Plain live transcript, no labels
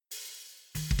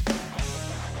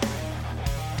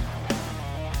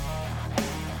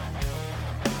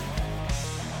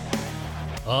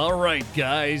All right,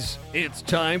 guys, it's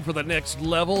time for the Next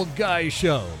Level Guy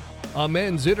Show, a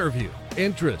men's interview,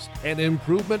 interest, and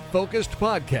improvement-focused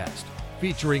podcast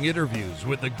featuring interviews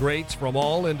with the greats from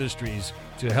all industries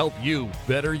to help you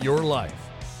better your life.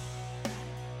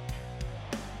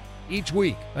 Each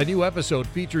week, a new episode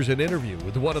features an interview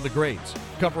with one of the greats,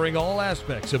 covering all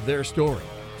aspects of their story,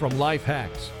 from life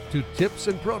hacks to tips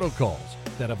and protocols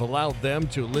that have allowed them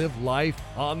to live life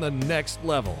on the next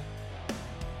level.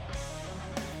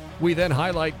 We then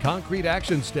highlight concrete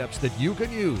action steps that you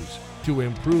can use to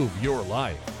improve your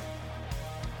life.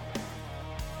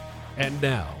 And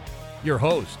now, your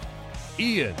host,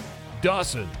 Ian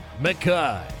Dawson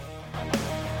Mackay.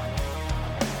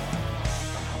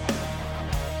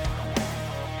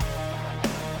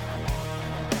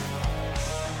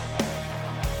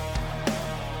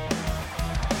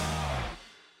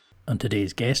 And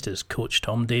today's guest is Coach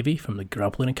Tom Davey from the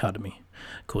Grappling Academy.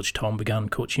 Coach Tom began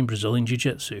coaching Brazilian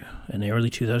Jiu-Jitsu in early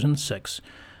 2006.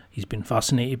 He's been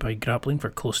fascinated by grappling for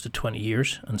close to 20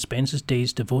 years and spends his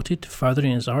days devoted to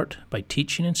furthering his art by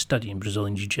teaching and studying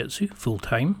Brazilian Jiu-Jitsu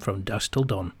full-time from dusk till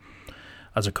dawn.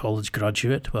 As a college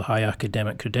graduate with high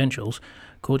academic credentials,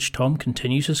 Coach Tom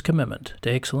continues his commitment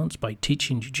to excellence by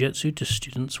teaching Jiu-Jitsu to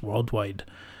students worldwide.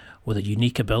 With a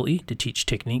unique ability to teach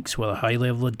techniques with a high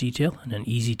level of detail in an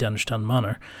easy-to-understand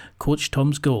manner, Coach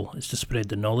Tom's goal is to spread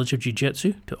the knowledge of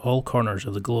Jiu-Jitsu to all corners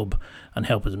of the globe and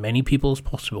help as many people as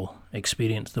possible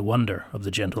experience the wonder of the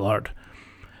gentle art.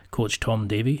 Coach Tom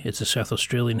Davey is the South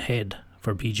Australian head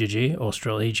for BJJ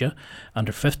Australasia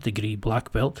under 5th degree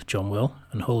black belt John Will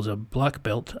and holds a black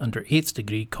belt under 8th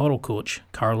degree Coral coach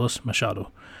Carlos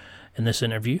Machado. In this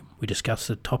interview, we discuss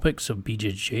the topics of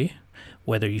BJJ,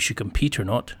 whether you should compete or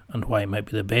not, and why it might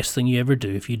be the best thing you ever do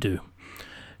if you do.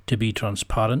 To be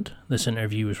transparent, this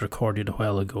interview was recorded a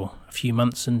while ago, a few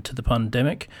months into the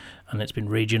pandemic, and it's been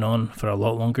raging on for a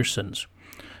lot longer since.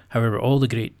 However, all the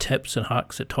great tips and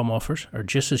hacks that Tom offers are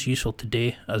just as useful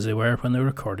today as they were when they were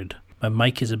recorded. My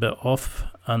mic is a bit off,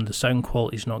 and the sound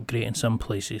quality is not great in some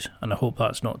places, and I hope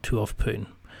that's not too off-putting.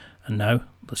 And now,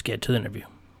 let's get to the interview.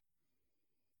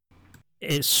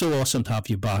 It's so awesome to have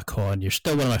you back on. You're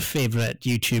still one of my favourite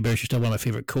YouTubers, you're still one of my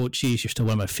favourite coaches, you're still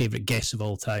one of my favourite guests of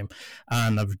all time,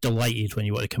 and I'm delighted when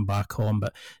you want to come back on.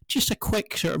 But just a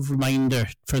quick sort of reminder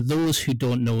for those who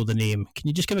don't know the name, can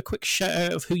you just give a quick shout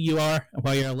out of who you are and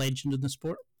why you're a legend in the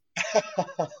sport?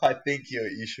 I think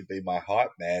you should be my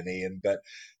hype man, Ian, but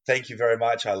thank you very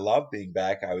much. I love being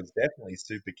back. I was definitely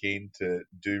super keen to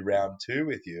do round 2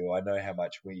 with you. I know how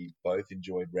much we both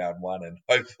enjoyed round 1, and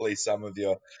hopefully some of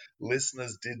your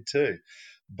listeners did too.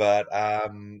 But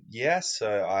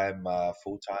so I'm a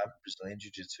full-time Brazilian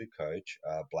Jiu-Jitsu coach,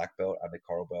 black belt under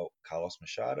Coral belt Carlos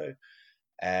Machado.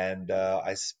 And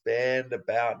I spend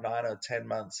about 9 or 10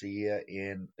 months a year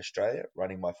in Australia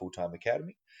running my full-time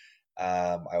academy.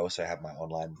 I also have my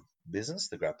online business,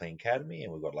 the Grappling Academy,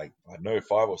 and we've got 500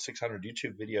 or 600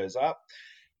 YouTube videos up.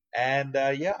 And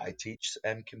I teach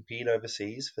and compete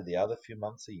overseas for the other few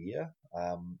months a year.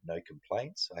 No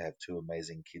complaints. I have 2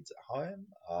 amazing kids at home.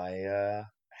 I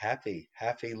happy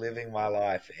living my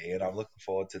life, and I'm looking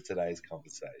forward to today's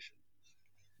conversation.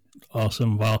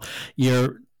 Awesome. Well,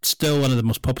 you're still one of the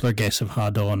most popular guests I've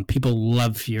had on. People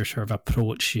love your sort of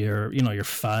approach, your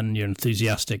fun, your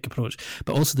enthusiastic approach,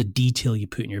 but also the detail you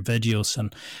put in your videos.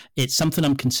 And it's something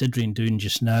I'm considering doing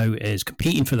just now is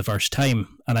competing for the first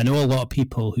time. And I know a lot of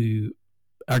people who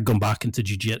are going back into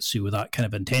jiu-jitsu with that kind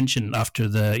of intention after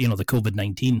the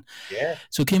COVID-19. Yeah.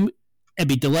 So it'd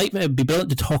be brilliant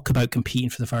to talk about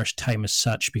competing for the first time as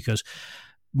such, because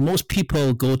most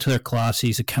people go to their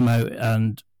classes, they come out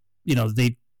and,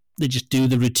 they just do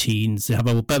the routines, they have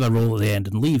a bit of a roll at the end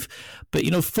and leave. But,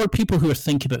 for people who are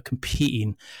thinking about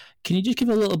competing, can you just give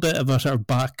a little bit of a sort of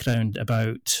background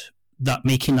about that,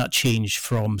 making that change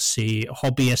from, say,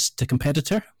 hobbyist to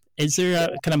competitor? Is there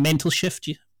a kind of mental shift?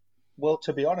 Well,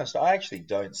 to be honest, I actually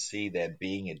don't see there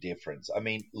being a difference. I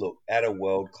mean, look, at a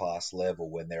world-class level,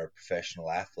 when there are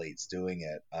professional athletes doing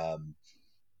it,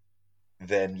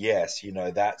 then yes,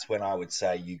 that's when I would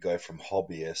say you go from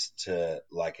hobbyist to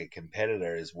like a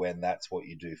competitor, is when that's what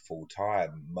you do full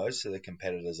time. Most of the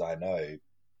competitors I know,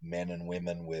 men and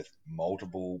women with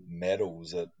multiple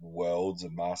medals at Worlds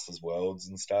and Masters Worlds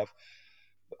and stuff,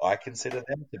 I consider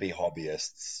them to be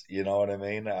hobbyists. You know what I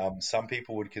mean? Some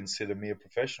people would consider me a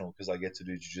professional because I get to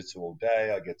do jiu-jitsu all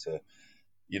day. I get to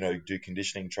do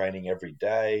conditioning training every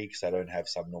day because I don't have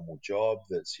some normal job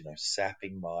that's,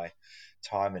 sapping my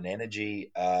time and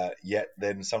energy. Yet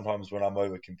then sometimes when I'm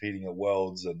over competing at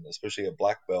Worlds, and especially at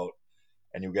black belt,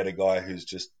 and you'll get a guy who's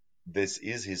just this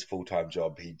is his full-time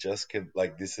job. He just can,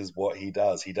 like, this is what he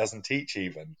does. He doesn't teach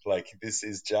even. Like, this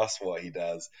is just what he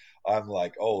does. I'm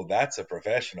like, oh, that's a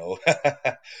professional.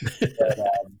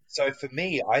 So for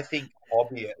me, I think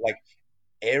hobby, like,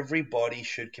 everybody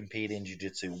should compete in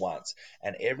jiu-jitsu once,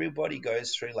 and everybody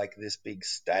goes through like this big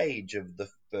stage of the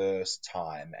first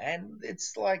time, and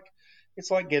it's like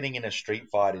getting in a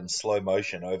street fight in slow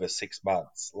motion over 6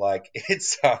 months. Like,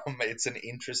 it's an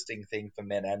interesting thing for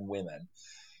men and women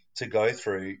to go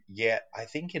through. Yet I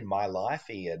think in my life,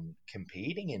 Ian,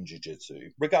 competing in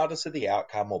jiu-jitsu, regardless of the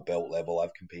outcome or belt level,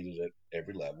 I've competed at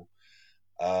every level.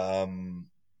 um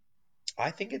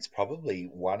I think it's probably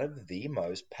one of the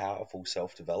most powerful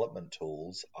self development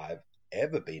tools I've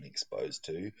ever been exposed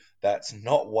to. That's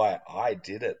not why I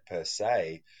did it per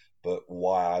se, but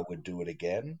why I would do it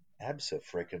again.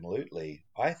 Abso-freaking-lutely.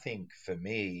 I think for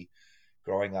me,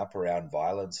 growing up around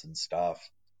violence and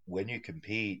stuff, when you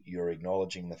compete, you're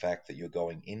acknowledging the fact that you're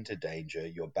going into danger,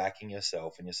 you're backing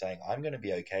yourself, and you're saying, I'm going to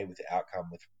be okay with the outcome,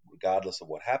 with regardless of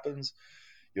what happens.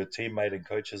 Your teammate and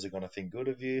coaches are going to think good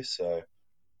of you. So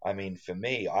I mean, for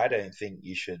me, I don't think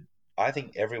you should. I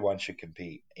think everyone should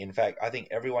compete. In fact, I think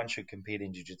everyone should compete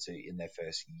in jiu-jitsu in their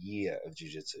first year of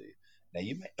jiu-jitsu. Now,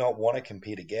 you may not want to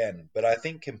compete again, but I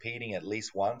think competing at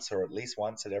least once, or at least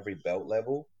once at every belt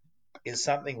level, is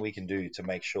something we can do to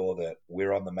make sure that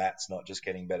we're on the mats, not just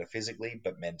getting better physically,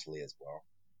 but mentally as well.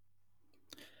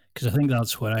 Because I think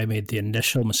that's where I made the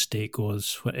initial mistake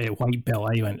was at white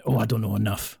belt. I went, oh, I don't know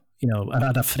enough. You know, I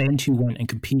had a friend who went and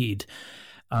competed,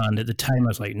 and at the time I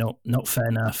was like, no, not fit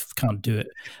enough, can't do it.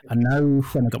 And now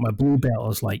when I got my blue belt, I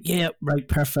was like, yeah, right,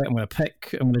 perfect. I'm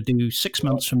going to do 6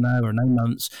 months from now or 9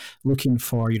 months looking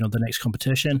for, the next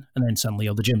competition. And then suddenly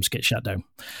all the gyms get shut down.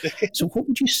 So what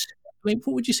would you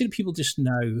say to people just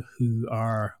now who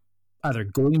are either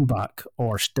going back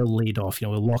or still laid off, with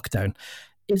lockdown?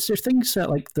 Is there things that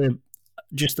like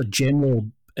just the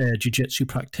general jiu-jitsu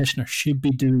practitioner should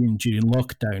be doing during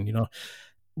lockdown?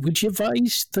 Would you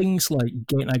advise things like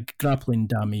getting a grappling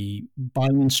dummy,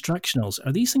 buying instructionals?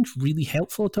 Are these things really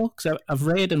helpful at all? Because I've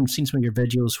read and seen some of your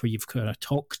videos where you've kind of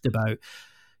talked about,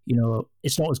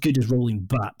 it's not as good as rolling,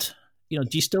 but, do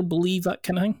you still believe that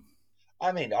kind of thing?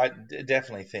 I mean,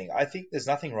 definitely I think there's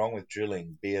nothing wrong with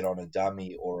drilling, be it on a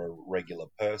dummy or a regular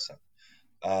person.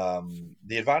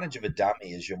 The advantage of a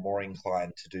dummy is you're more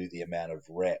inclined to do the amount of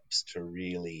reps to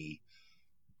really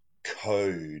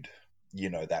code,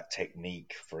 that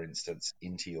technique, for instance,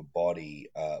 into your body,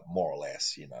 more or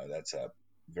less. That's a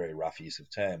very rough use of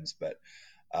terms, but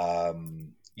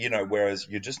whereas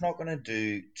you're just not going to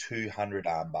do 200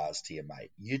 arm bars to your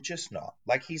mate. You're just not.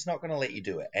 Like, he's not going to let you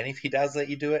do it, and if he does let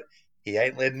you do it, he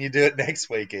ain't letting you do it next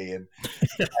week, Ian.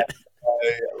 So,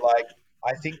 like,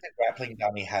 I think the grappling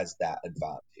dummy has that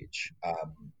advantage,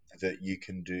 that you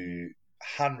can do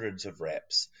hundreds of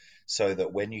reps, so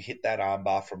that when you hit that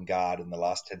armbar from guard in the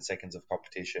last 10 seconds of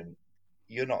competition,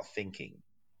 you're not thinking.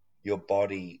 Your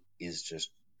body is just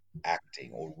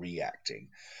acting or reacting.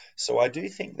 So I do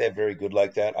think they're very good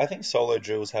like that. I think solo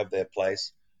drills have their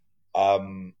place.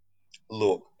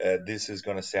 Look, this is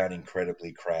going to sound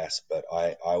incredibly crass, but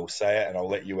I will say it, and I'll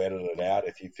let you edit it out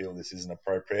if you feel this isn't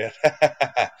appropriate.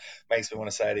 Makes me want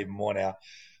to say it even more now.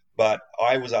 But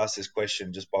I was asked this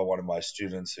question just by one of my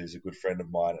students who's a good friend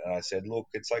of mine, and I said, look,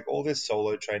 it's like all this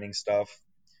solo training stuff,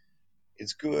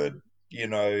 it's good,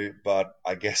 but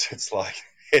I guess it's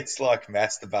like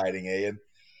masturbating, Ian.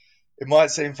 It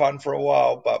might seem fun for a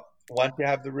while, but once you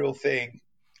have the real thing,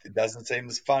 it doesn't seem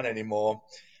as fun anymore.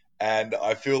 And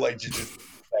I feel like you just,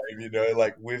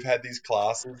 like, we've had these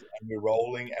classes and we're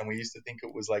rolling, and we used to think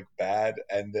it was like bad,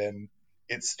 and then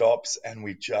it stops and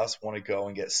we just want to go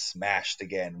and get smashed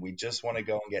again. We just want to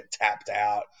go and get tapped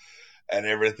out and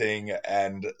everything.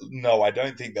 And no, I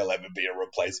don't think there'll ever be a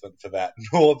replacement for that,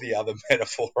 nor the other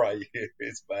metaphor I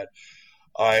use. But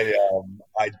I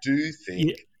do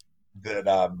think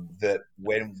Yeah. that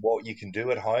when what you can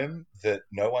do at home that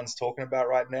no one's talking about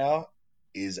right now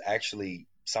is actually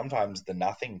sometimes the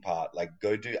nothing part. Like,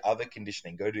 go do other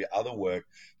conditioning, go do other work,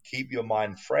 keep your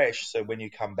mind fresh, so when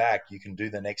you come back you can do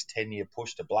the next 10-year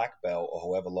push to black belt, or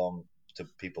however long to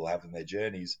people have in their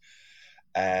journeys,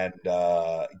 and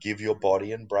give your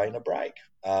body and brain a break.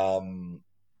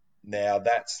 Now,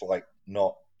 that's like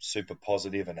not super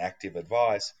positive and active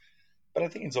advice, but I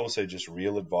think it's also just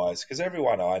real advice, because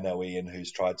everyone I know, Ian,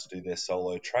 who's tried to do their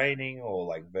solo training or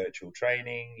like virtual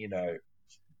training,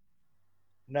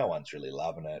 no one's really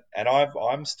loving it. And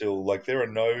I'm still like, there are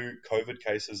no COVID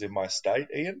cases in my state,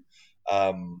 Ian,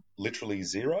 literally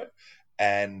zero.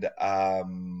 And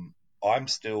I'm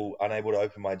still unable to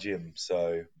open my gym.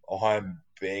 So I'm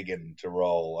begging to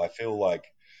roll. I feel like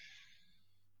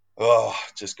Oh,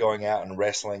 just going out and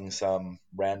wrestling some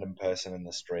random person in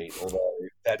the street, although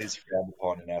that is frowned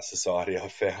upon in our society,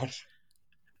 I've found.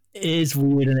 It is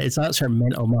weird, and it's that sort of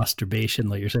mental masturbation,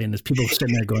 like you're saying. There's people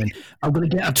sitting there going, "I'm going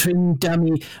to get a training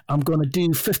dummy. I'm going to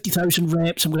do 50,000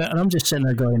 reps. And I'm just sitting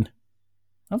there going,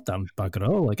 I've done bugger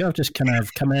all. Like I've just kind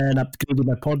of come in, upgraded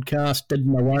my podcast, did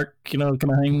my work, kind of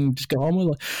thing, just got on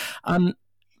with it. And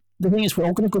the thing is, we're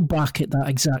all going to go back at that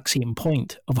exact same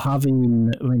point of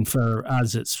having, I mean, for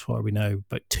as it's, what are we now,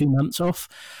 about 2 months off.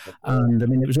 And I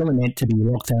mean, it was only meant to be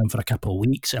locked down for a couple of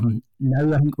weeks. And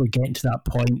now I think we're getting to that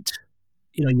point.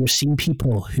 You're seeing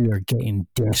people who are getting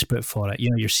desperate for it.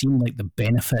 You're seeing like the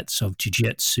benefits of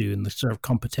jiu-jitsu and the sort of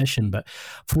competition. But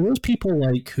for those people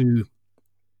like who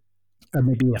are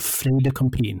maybe afraid of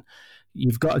competing,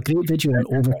 you've got a great video on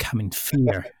overcoming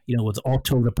fear, with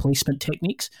auto replacement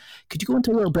techniques. Could you go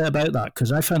into a little bit about that?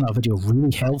 Because I found that video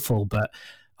really helpful, but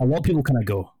a lot of people kind of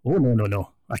go, oh,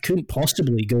 no. I couldn't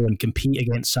possibly go and compete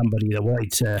against somebody that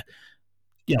wanted to,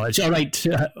 it's all right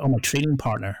on my training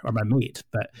partner or my mate,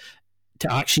 but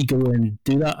to actually go and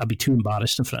do that, I'd be too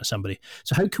embarrassed in front of somebody.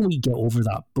 So how can we get over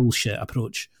that bullshit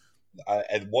approach?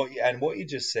 And what you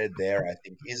just said there, I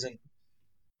think, isn't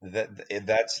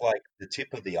that's like the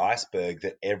tip of the iceberg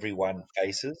that everyone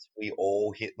faces. We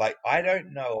all hit, like, I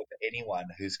don't know of anyone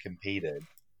who's competed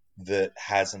that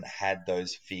hasn't had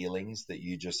those feelings that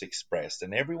you just expressed.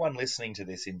 And everyone listening to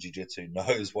this in jiu-jitsu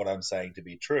knows what I'm saying to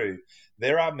be true.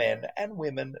 There are men and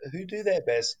women who do their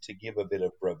best to give a bit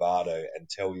of bravado and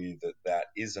tell you that that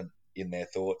isn't in their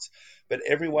thoughts. But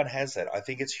everyone has that. I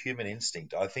think it's human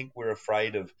instinct. I think we're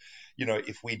afraid of,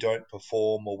 if we don't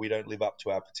perform or we don't live up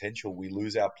to our potential, we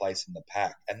lose our place in the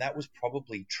pack. And that was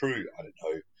probably true, I don't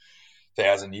know,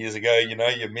 1,000 years ago.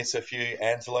 You miss a few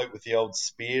antelope with the old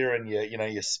spear, and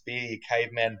you spear your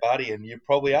caveman buddy, and you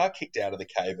probably are kicked out of the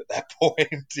cave at that point.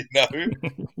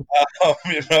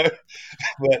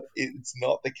 But it's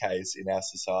not the case in our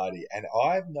society. And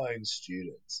I've known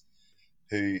students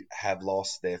who have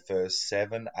lost their first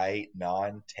 7, 8,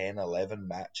 9, 10, 11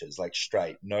 matches, like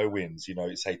straight, no wins.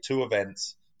 Say 2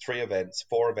 events, 3 events,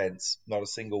 4 events, not a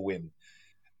single win.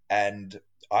 And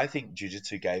I think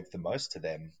jiu-jitsu gave the most to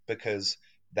them, because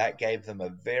that gave them a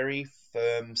very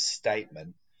firm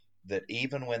statement that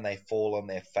even when they fall on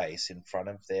their face in front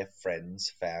of their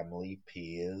friends, family,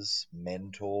 peers,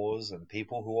 mentors, and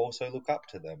people who also look up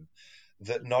to them,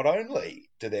 that not only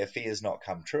do their fears not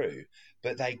come true,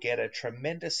 but they get a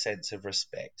tremendous sense of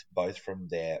respect, both from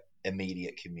their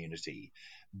immediate community,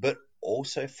 but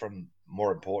also from,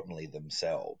 more importantly,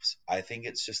 themselves. I think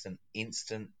it's just an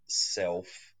instant self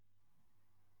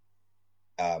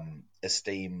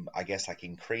esteem, I guess, like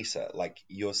increaser. Like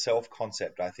your self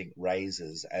concept, I think,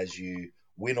 raises as you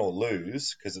win or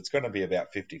lose, because it's going to be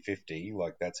about 50-50.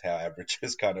 Like that's how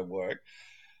averages kind of work.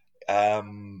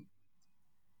 And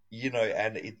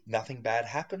nothing bad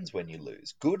happens when you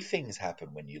lose. Good things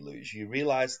happen when you lose. You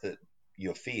realize that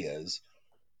your fears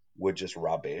were just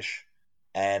rubbish,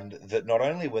 and that not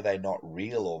only were they not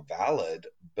real or valid,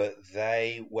 but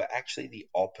they were actually the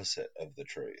opposite of the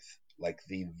truth, like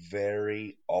the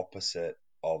very opposite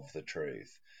of the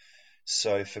truth.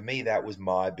 So for me, that was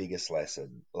my biggest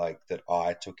lesson, like that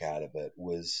I took out of it,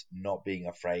 was not being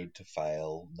afraid to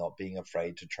fail, not being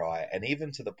afraid to try. And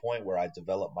even to the point where I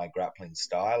developed my grappling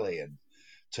style and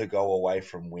to go away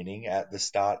from winning. At the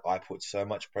start, I put so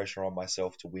much pressure on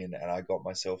myself to win, and I got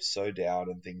myself so down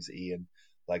and things, Ian,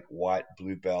 like white,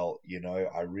 blue belt,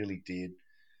 I really did.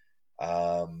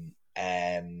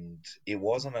 And it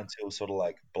wasn't until sort of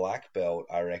like black belt,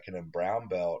 I reckon, and brown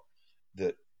belt,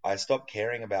 that I stopped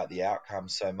caring about the outcome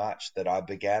so much that I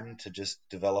began to just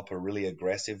develop a really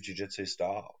aggressive jiu-jitsu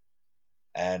style.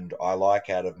 And I like,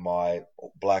 out of my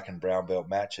black and brown belt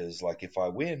matches, like if I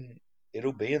win,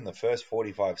 it'll be in the first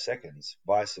 45 seconds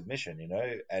by submission,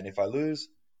 and if I lose,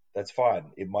 that's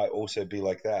fine. It might also be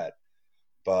like that.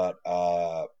 But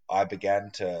I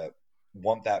began to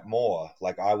want that more.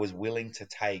 Like I was willing to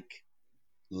take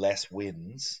less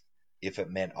wins if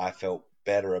it meant I felt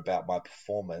better about my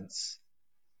performance.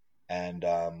 And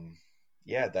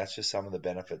yeah, that's just some of the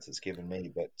benefits it's given me.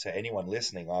 But to anyone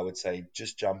listening, I would say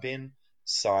just jump in,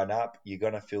 sign up. You're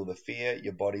going to feel the fear.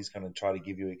 Your body's going to try to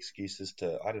give you excuses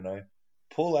to, I don't know,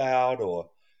 pull out,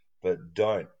 but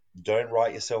don't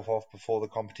write yourself off before the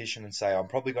competition and say, I'm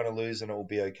probably going to lose and it will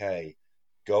be okay.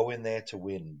 Go in there to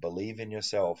win. Believe in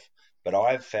yourself. But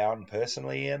I've found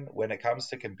personally, Ian, when it comes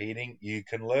to competing, you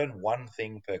can learn one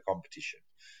thing per competition.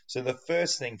 So the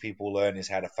first thing people learn is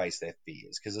how to face their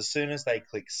fears, because as soon as they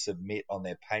click submit on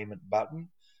their payment button,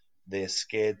 they're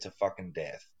scared to fucking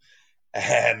death.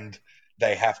 And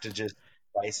they have to just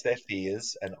face their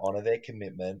fears and honor their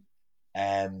commitment.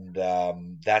 And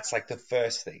that's like the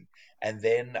first thing. And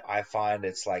then I find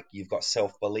it's like you've got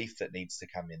self belief that needs to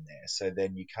come in there. So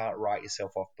then you can't write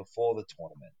yourself off before the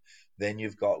tournament. Then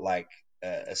you've got like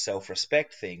a self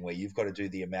respect thing where you've got to do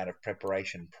the amount of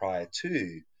preparation prior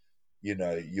to,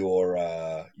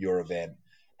 your event.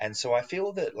 And so I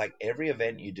feel that like every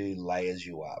event you do layers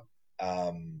you up.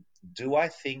 Do I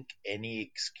think any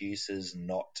excuses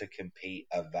not to compete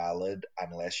are valid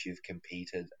unless you've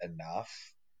competed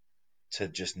enough to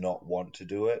just not want to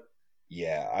do it?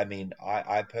 Yeah, I mean,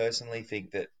 I personally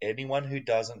think that anyone who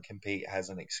doesn't compete has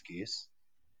an excuse.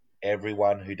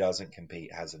 Everyone who doesn't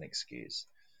compete has an excuse.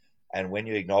 And when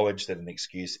you acknowledge that an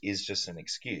excuse is just an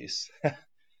excuse,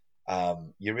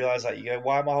 you realize that you go,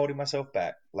 why am I holding myself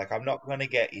back? Like, I'm not going to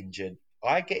get injured.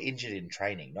 I get injured in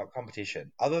training, not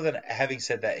competition. Other than having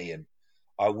said that, Ian,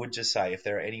 I would just say if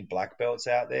there are any black belts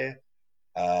out there,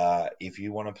 if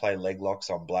you want to play leg locks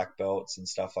on black belts and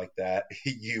stuff like that,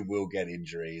 you will get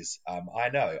injuries. I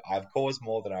know I've caused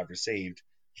more than I've received,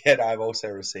 yet I've also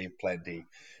received plenty.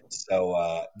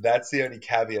 So that's the only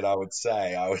caveat I would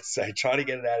say. I would say try to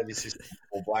get it out of your system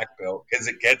for black belt because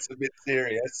it gets a bit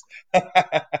serious.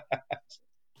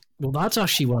 Well, that's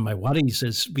actually one of my worries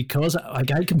is because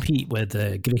like I compete with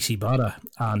Gracie Barra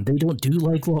and they don't do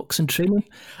leg locks in training.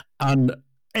 And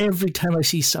every time I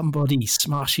see somebody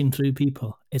smashing through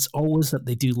people, it's always that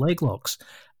they do leg locks.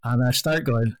 And I start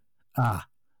going, I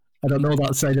don't know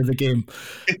that side of the game.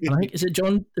 And I think, is it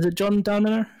John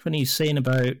Danaher when he's saying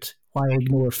about why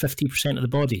ignore 50% of the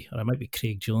body? Or it might be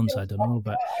Craig Jones, I don't know.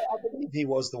 But I believe he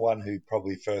was the one who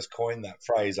probably first coined that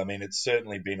phrase. I mean, it's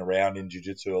certainly been around in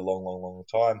jiu-jitsu a long, long, long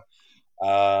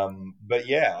time. But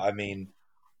yeah, I mean,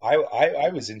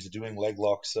 I was into doing leg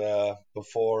locks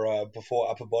before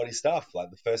upper body stuff. Like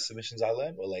the first submissions I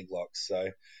learned were leg locks. So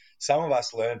some of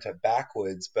us learned it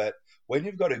backwards, but when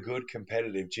you've got a good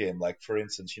competitive gym, like for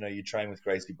instance, you train with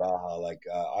Gracie Barra. Like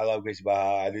I love Gracie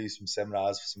Barra. I do some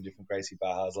seminars for some different Gracie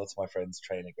Barras. Lots of my friends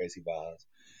train at Gracie Barras,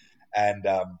 and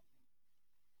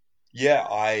yeah,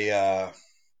 I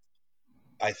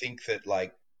think that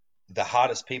like the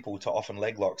hardest people to often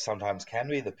leg lock sometimes can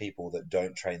be the people that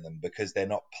don't train them because they're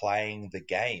not playing the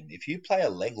game. If you play a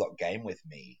leg lock game with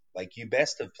me, like you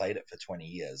best have played it for 20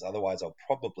 years. Otherwise, I'll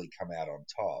probably come out on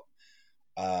top.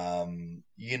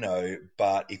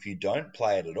 But if you don't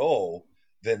play it at all,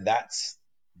 then that's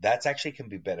actually can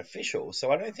be beneficial. So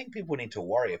I don't think people need to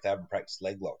worry if they haven't practiced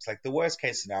leg locks. Like the worst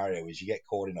case scenario is you get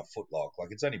caught in a foot lock, like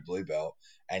it's only blue belt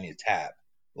and you tap.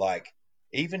 Like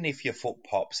even if your foot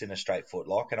pops in a straight foot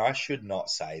lock, and I should not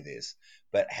say this,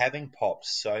 but having popped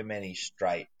so many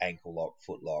straight ankle lock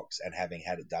foot locks and having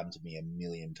had it done to me a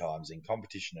million times in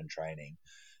competition and training,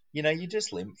 you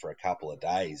just limp for a couple of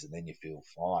days and then you feel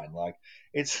fine. Like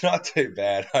it's not too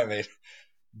bad. I mean,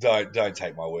 don't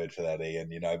take my word for that,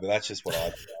 Ian. But that's just what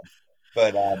I've done.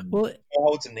 But well,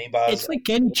 holds and knee bars. It's like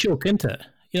any choke, isn't it?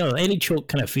 Any choke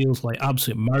kind of feels like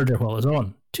absolute murder while it's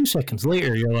on. 2 seconds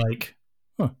later, you're like,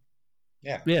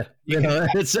 yeah.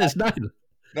 It's not.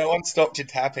 No one stopped you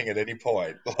tapping at any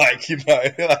point. Like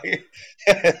like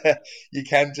you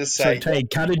can just say.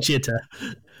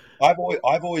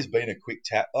 I've always been a quick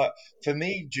tap. For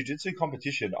me, jiu-jitsu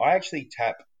competition, I actually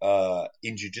tap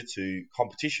in jiu-jitsu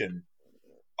competition,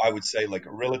 I would say like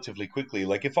relatively quickly.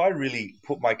 Like if I really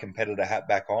put my competitor hat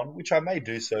back on, which I may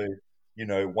do so,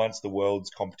 once the world's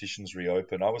competitions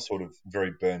reopen. I was sort of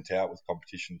very burnt out with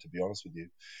competition, to be honest with you.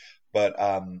 But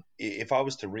if I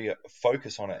was to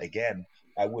refocus on it again,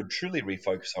 I would truly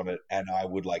refocus on it and I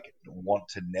would like want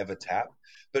to never tap.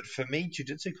 But for me,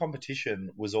 jiu-jitsu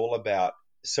competition was all about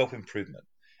self-improvement.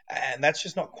 And that's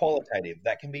just not qualitative.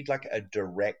 That can be like a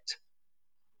direct,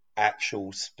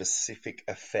 actual specific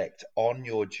effect on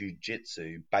your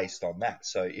jiu-jitsu based on that.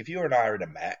 So if you and I are in a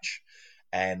match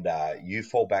and you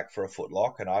fall back for a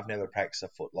footlock and I've never practiced a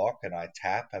footlock and I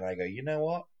tap and I go, you know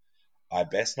what? I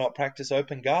best not practice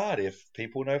open guard if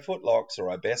people know footlocks,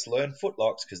 or I best learn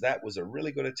footlocks because that was a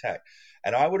really good attack.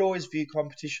 And I would always view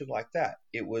competition like that.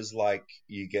 It was like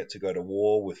you get to go to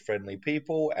war with friendly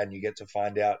people and you get to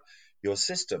find out your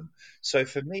system. So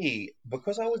for me,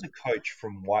 because I was a coach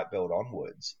from white belt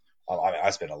onwards,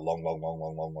 I spent a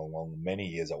long, many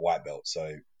years at white belt, so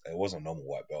it wasn't a normal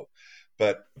white belt.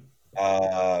 But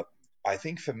I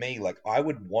think for me, like I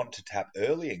would want to tap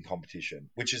early in competition,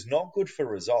 which is not good for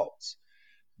results.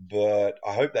 But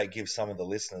I hope that gives some of the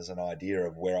listeners an idea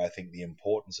of where I think the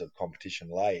importance of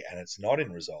competition lay. And it's not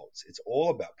in results. It's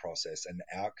all about process and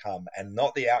outcome, and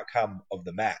not the outcome of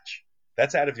the match.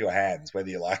 That's out of your hands, whether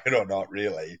you like it or not,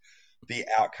 really. The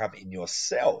outcome in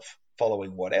yourself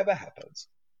following whatever happens.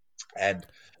 And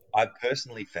I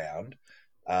personally found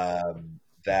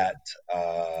that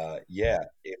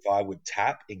if I would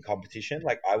tap in competition,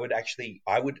 like I would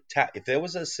tap if there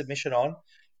was a submission on.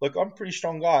 Look, I'm a pretty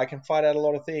strong guy. I can fight out a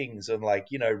lot of things and like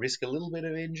risk a little bit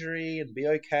of injury and be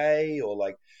okay, or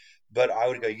like. But I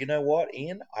would go, you know what,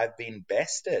 Ian? I've been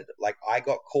bested. Like I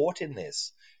got caught in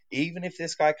this. Even if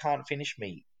this guy can't finish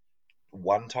me,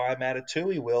 one time out of two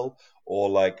he will, or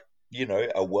like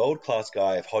a world class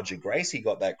guy. If Hodger Gracie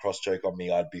got that cross choke on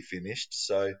me, I'd be finished.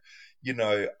 So,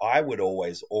 I would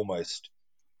always almost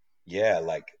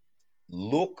like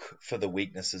look for the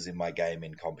weaknesses in my game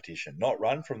in competition, not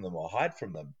run from them or hide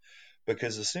from them,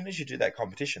 because as soon as you do that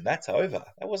competition, that's over.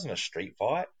 That wasn't a street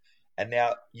fight. And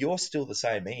now you're still the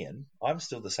same Ian, I'm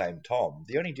still the same Tom.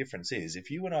 The only difference is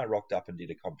if you and I rocked up and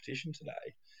did a competition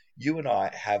today, you and I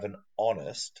have an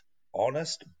honest,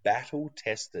 battle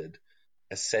tested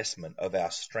assessment of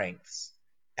our strengths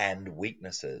and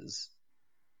weaknesses.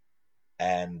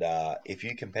 And if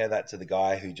you compare that to the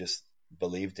guy who just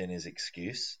believed in his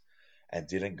excuse and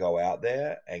didn't go out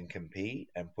there and compete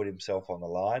and put himself on the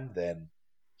line, then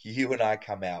you and I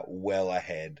come out well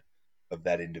ahead of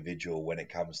that individual when it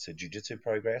comes to jiu-jitsu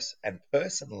progress. And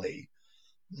personally,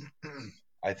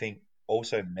 I think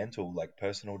also mental, like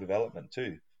personal development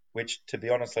too, which, to be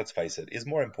honest, let's face it, is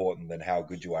more important than how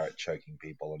good you are at choking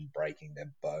people and breaking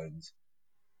their bones.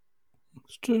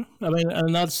 It's true. I mean,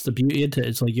 and that's the beauty of it.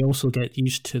 It's like you also get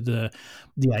used to the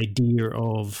idea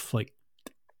of like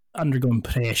undergoing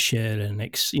pressure and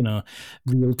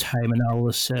real time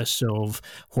analysis of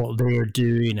what they're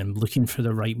doing and looking for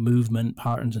the right movement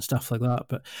patterns and stuff like that.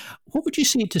 But what would you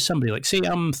say to somebody like, say,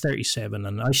 I'm 37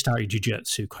 and I started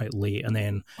jiu-jitsu quite late, and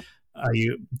then I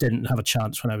didn't have a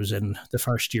chance when I was in the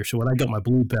first year. So when I got my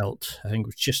blue belt, I think it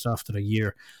was just after a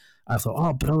year, I thought,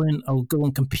 oh, brilliant, I'll go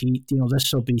and compete.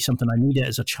 This will be something I need it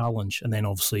as a challenge. And then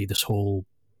obviously this whole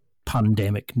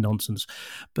pandemic nonsense.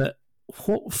 But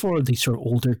what for the sort of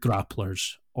older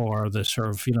grapplers or the sort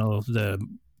of, the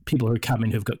people who are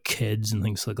coming who've got kids and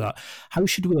things like that, how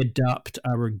should we adapt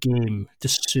our game to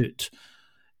suit,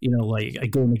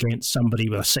 like going against somebody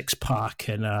with a six-pack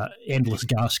and endless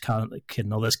gas can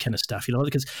and all this kind of stuff,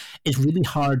 because it's really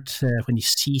hard when you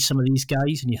see some of these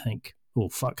guys and you think, oh,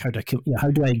 fuck, how do I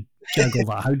juggle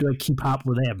that? How do I keep up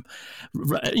with them?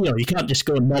 You can't just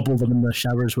go and nobble them in the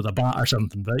showers with a bat or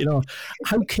something, but,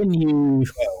 how can you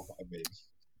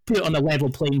put it on a level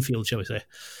playing field, shall we say?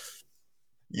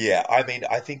 Yeah, I mean,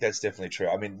 I think that's definitely true.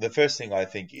 I mean, the first thing I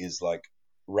think is like,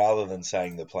 rather than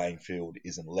saying the playing field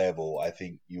isn't level, I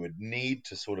think you would need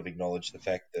to sort of acknowledge the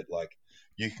fact that like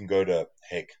you can go to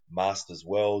Masters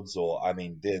Worlds, or I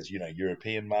mean, there's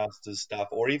European Masters stuff,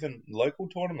 or even local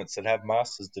tournaments that have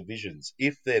Masters divisions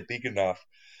if they're big enough,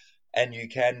 and you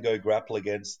can go grapple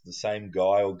against the same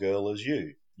guy or girl as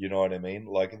you. You know what I mean?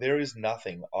 Like there is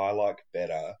nothing I like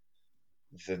better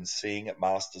than seeing at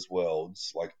Masters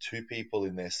Worlds like two people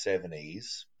in their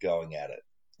 70s going at it.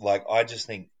 Like I just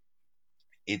think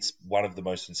it's one of the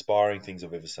most inspiring things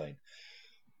I've ever seen.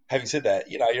 Having said that,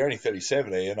 you're only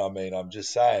 37, and I mean, I'm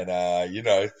just saying,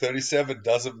 37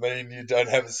 doesn't mean you don't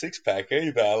have a six-pack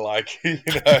either. Like,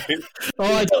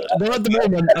 Oh, I don't know at the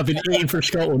moment. I've been eating for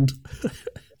Scotland.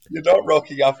 You're not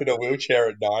rocking up in a wheelchair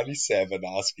at 97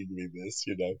 asking me this,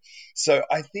 So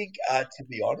I think, to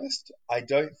be honest, I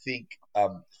don't think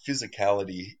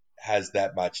physicality has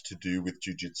that much to do with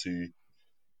jiu-jitsu.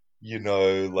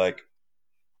 Like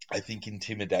I think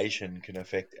intimidation can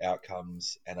affect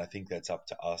outcomes, and I think that's up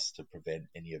to us to prevent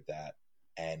any of that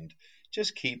and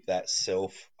just keep that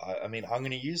I mean, I'm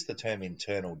going to use the term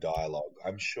internal dialogue.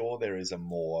 I'm sure there is a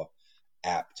more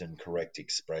apt and correct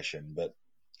expression, but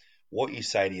what you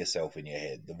say to yourself in your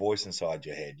head, the voice inside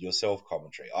your head, your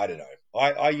self-commentary, I don't know.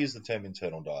 I use the term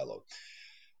internal dialogue.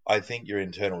 I think your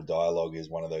internal dialogue is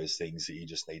one of those things that you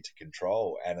just need to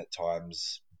control and at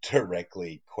times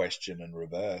directly question and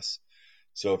reverse.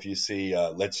 So if you see,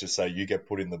 let's just say you get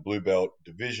put in the blue belt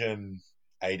division,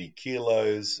 80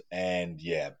 kilos, and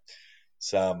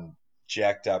some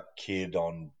jacked up kid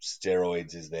on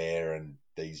steroids is there and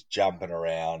he's jumping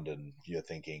around and you're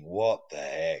thinking, what the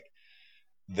heck?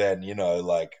 Then,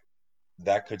 like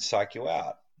that could psych you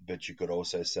out. But you could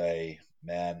also say,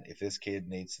 man, if this kid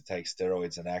needs to take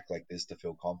steroids and act like this to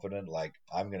feel confident, like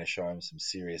I'm going to show him some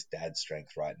serious dad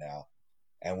strength right now.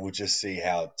 And we'll just see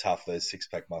how tough those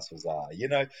six-pack muscles are.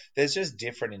 There's just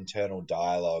different internal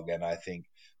dialogue. And I think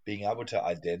being able to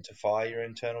identify your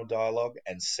internal dialogue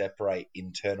and separate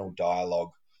internal dialogue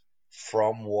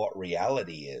from what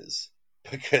reality is,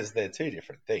 because they're two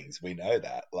different things. We know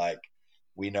that. Like,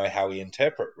 We know how we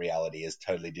interpret reality is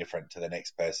totally different to the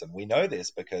next person. We know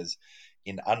this because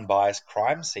in unbiased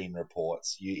crime scene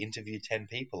reports, you interview 10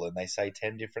 people and they say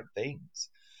 10 different things.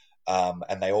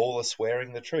 And they all are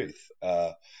swearing the truth.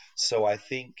 So I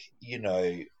think,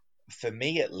 for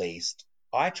me at least,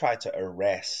 I try to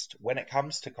arrest, when it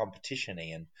comes to competition,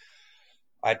 Ian,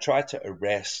 I try to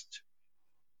arrest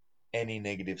any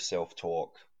negative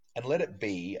self-talk and let it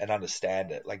be and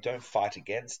understand it. Like, don't fight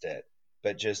against it,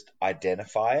 but just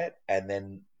identify it and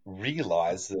then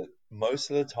realize that most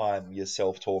of the time your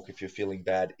self-talk, if you're feeling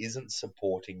bad, isn't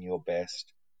supporting your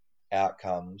best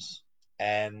outcomes,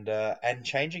 and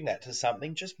changing that to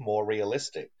something just more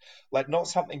realistic, like not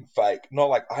something fake, not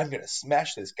like I'm going to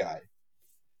smash this guy.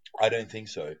 I don't think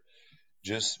so.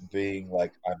 Just being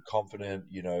like, I'm confident,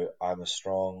 I'm a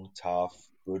strong, tough,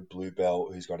 good blue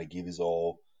belt who's going to give his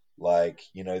all. Like,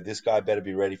 this guy better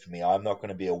be ready for me. I'm not going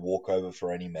to be a walkover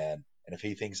for any man. And if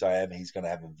he thinks I am, he's going to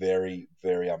have a very,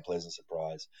 very unpleasant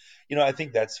surprise. I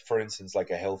think that's, for instance,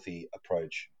 like a healthy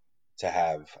approach to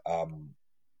have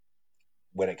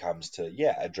when it comes to,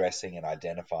 addressing and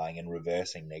identifying and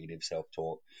reversing negative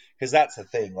self-talk. Because that's the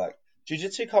thing, like,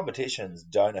 jiu-jitsu competitions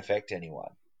don't affect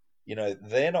anyone.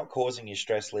 They're not causing you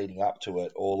stress leading up to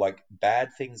it, or like bad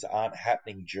things aren't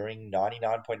happening during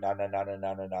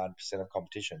 99.99999% of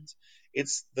competitions.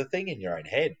 It's the thing in your own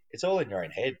head. It's all in your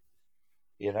own head,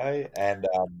 and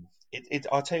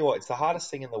I'll tell you what, it's the hardest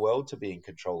thing in the world to be in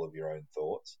control of your own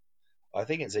thoughts. I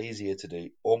think it's easier to do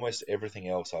almost everything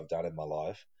else I've done in my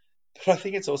life, but I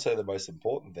think it's also the most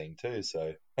important thing too.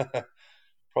 So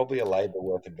probably a labor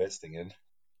worth investing in.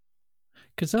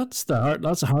 Because that's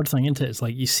the hard thing, isn't it? It's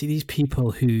like you see these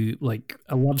people who, like,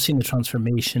 I love seeing the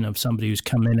transformation of somebody who's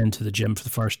come into the gym for the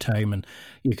first time and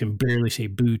you can barely say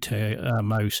boo to a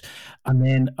mouse. And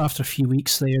then after a few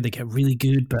weeks there, they get really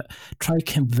good, but try to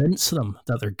convince them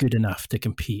that they're good enough to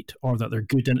compete, or that they're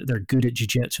good at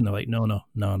jiu-jitsu, and they're like, no,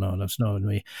 that's not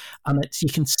me. And you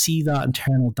can see that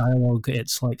internal dialogue.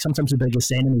 It's like sometimes the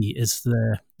biggest enemy is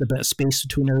the bit of space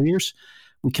between our ears.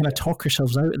 We kind of talk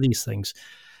ourselves out of these things.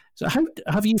 So how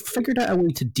have you figured out a way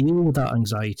to deal with that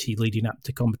anxiety leading up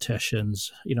to competitions?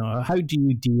 How do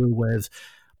you deal with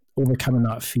overcoming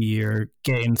that fear,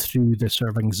 getting through the sort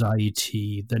of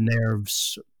anxiety, the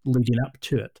nerves leading up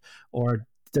to it? Or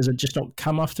does it just not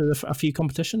come after a few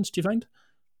competitions, do you find?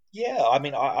 Yeah, I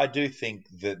mean, I do think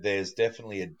that there's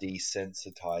definitely a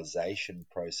desensitization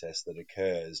process that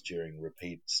occurs during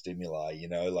repeat stimuli,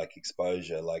 like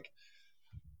exposure. Like,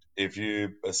 if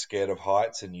you are scared of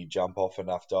heights and you jump off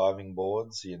enough diving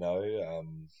boards,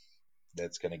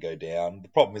 that's going to go down. The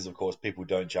problem is, of course, people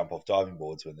don't jump off diving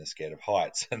boards when they're scared of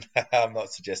heights. And I'm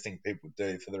not suggesting people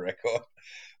do, for the record.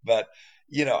 But,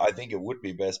 I think it would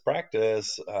be best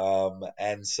practice.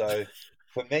 And so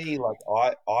for me, like,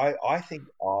 I think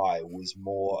I was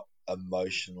more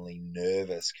emotionally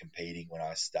nervous competing when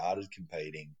I started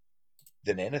competing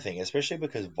than anything, especially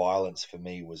because violence for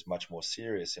me was much more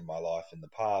serious in my life in the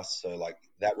past. So like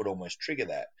that would almost trigger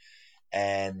that.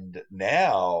 And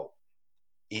now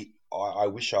I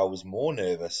wish I was more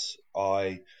nervous.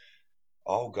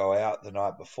 I'll go out the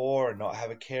night before and not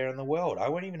have a care in the world. I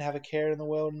won't even have a care in the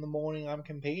world in the morning I'm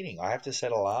competing. I have to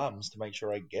set alarms to make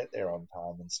sure I get there on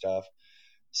time and stuff.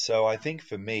 So I think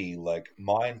for me, like,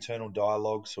 my internal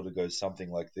dialogue sort of goes something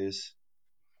like this.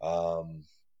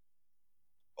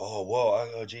 Oh, well,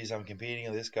 oh, geez, I'm competing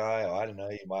with this guy. I don't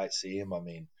know. You might see him. I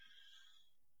mean,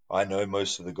 I know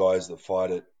most of the guys that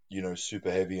fight at, super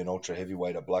heavy and ultra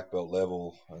heavyweight at black belt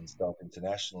level and stuff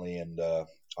internationally. And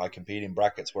I compete in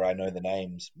brackets where I know the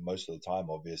names most of the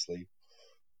time, obviously.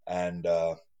 And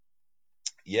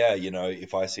yeah,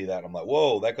 if I see that, I'm like,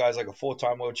 whoa, that guy's like a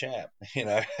 4-time world champ,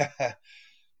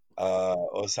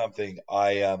 or something.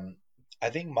 I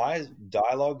think my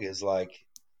dialogue is like,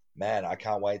 man, I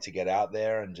can't wait to get out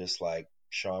there and just like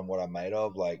show them what I'm made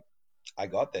of. Like, I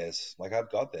got this. Like,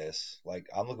 I've got this. Like,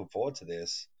 I'm looking forward to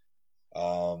this.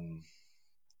 I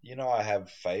have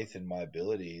faith in my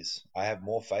abilities. I have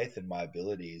more faith in my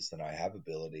abilities than I have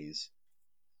abilities.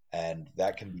 And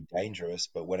that can be dangerous.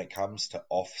 But when it comes to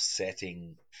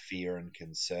offsetting fear and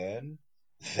concern,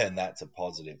 then that's a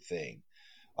positive thing.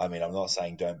 I mean, I'm not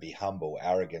saying don't be humble.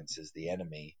 Arrogance is the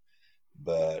enemy.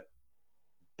 But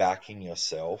backing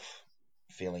yourself,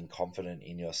 feeling confident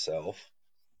in yourself,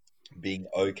 being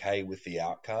okay with the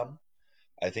outcome,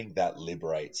 I think that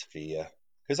liberates fear.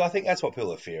 Because I think that's what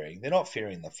people are fearing. They're not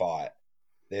fearing the fight.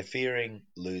 They're fearing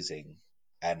losing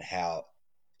and how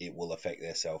it will affect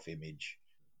their self-image.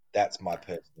 That's my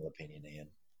personal opinion, Ian.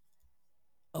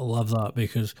 I love that,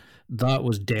 because that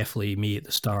was definitely me at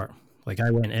the start. Like,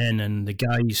 I went in, and the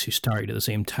guys who started at the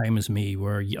same time as me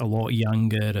were a lot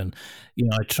younger, and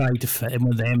I tried to fit in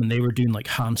with them, and they were doing like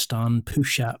handstand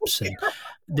push-ups, and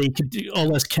they could do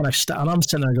all this kind of stuff, and I'm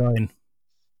sitting there going,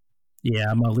 yeah,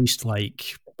 I'm at least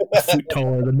like a foot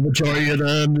taller than the majority of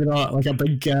them, like a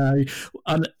big guy.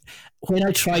 And when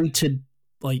I tried to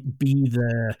like be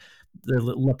the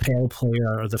lapel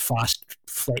player or the fast,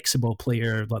 flexible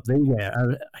player that they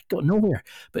were, I got nowhere.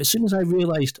 But as soon as I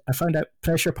found out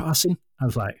pressure passing, I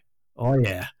was like, oh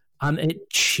yeah. And it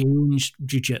changed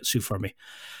jiu-jitsu for me.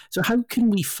 So how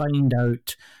can we find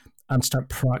out and start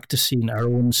practicing our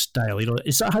own style?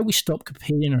 Is that how we stop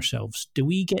comparing ourselves? Do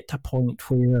we get to a point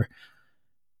where,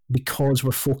 because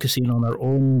we're focusing on our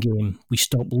own game, we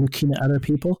stop looking at other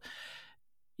people?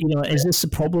 Is this the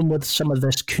problem with some of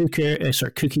this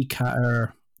cookie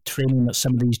cutter training that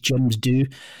some of these gyms do?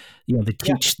 They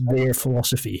teach their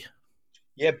philosophy.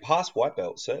 Yeah, past white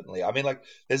belt, certainly. I mean, like,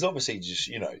 there's obviously just,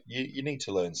 you need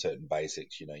to learn certain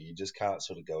basics. You just can't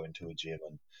sort of go into a gym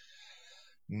and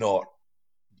not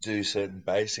do certain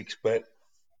basics. But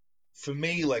for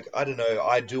me, like, I don't know,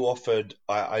 I do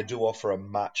offer a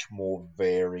much more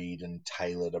varied and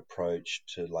tailored approach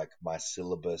to like my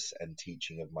syllabus and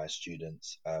teaching of my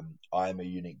students. I'm a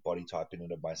unique body type in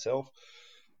and of myself.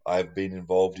 I've been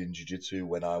involved in jiu-jitsu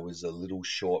when I was a little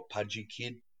short pudgy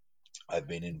kid. I've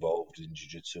been involved in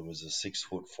jiu-jitsu as a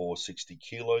 6'4",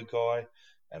 60-kilo guy,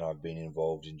 and I've been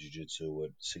involved in jiu-jitsu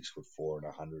at 6'4" and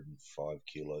 105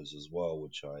 kilos as well,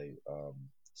 which I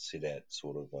sit at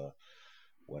sort of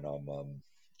when I'm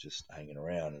just hanging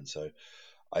around. And so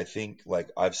I think,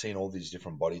 like, I've seen all these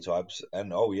different body types,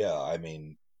 and oh yeah, I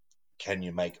mean, can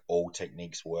you make all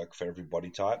techniques work for every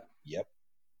body type? Yep.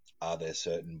 Are there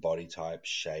certain body types,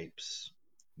 shapes,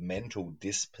 mental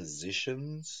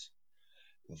dispositions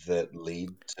that lead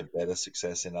to better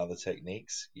success in other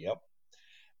techniques? Yep.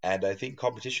 And I think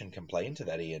competition can play into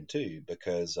that, Ian, too,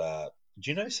 because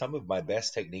do you know some of my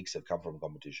best techniques have come from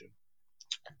competition?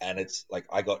 And it's like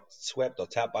I got swept or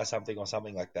tapped by something or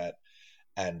something like that,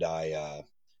 and I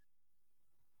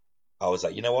was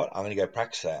like, you know what, I'm going to go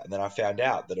practice that. And then I found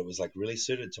out that it was like really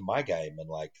suited to my game, and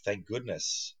like, thank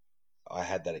goodness I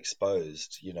had that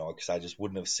exposed, because I just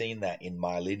wouldn't have seen that in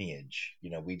my lineage.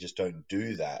 We just don't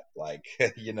do that. Like,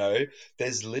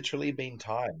 there's literally been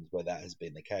times where that has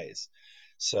been the case.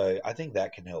 So I think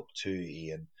that can help too,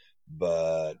 Ian.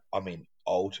 But I mean,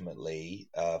 ultimately,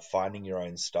 finding your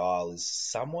own style is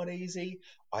somewhat easy.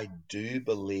 I do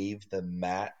believe the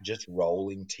mat just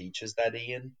rolling teaches that,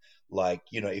 Ian. Like,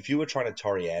 if you were trying to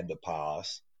Toriander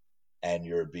pass and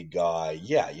you're a big guy,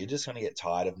 yeah, you're just going to get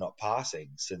tired of not passing.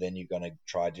 So then you're going to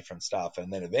try different stuff.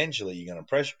 And then eventually you're going to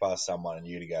pressure pass someone and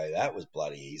you're going to go, that was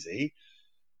bloody easy.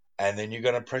 And then you're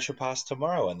going to pressure pass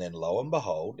tomorrow. And then lo and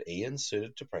behold, Ian's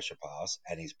suited to pressure pass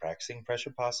and he's practicing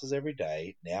pressure passes every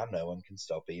day. Now no one can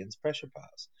stop Ian's pressure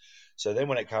pass. So then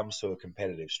when it comes to a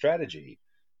competitive strategy,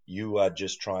 you are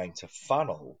just trying to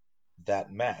funnel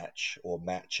that match or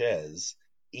matches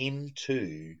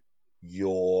into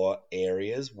your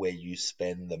areas where you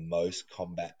spend the most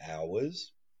combat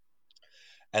hours.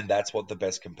 And that's what the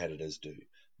best competitors do.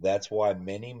 That's why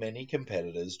many, many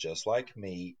competitors, just like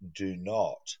me, do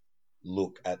not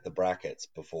look at the brackets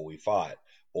before we fight,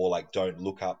 or like don't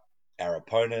look up our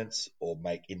opponents or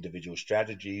make individual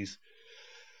strategies.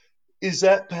 Is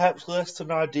that perhaps less than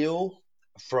ideal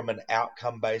from an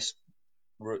outcome-based,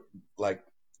 like,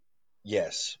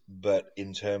 yes, but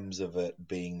in terms of it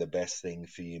being the best thing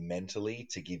for you mentally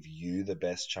to give you the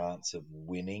best chance of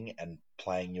winning and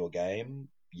playing your game,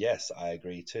 yes, I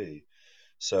agree too.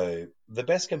 So the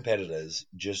best competitors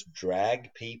just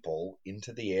drag people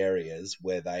into the areas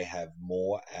where they have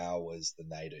more hours than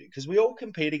they do. Because we all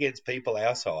compete against people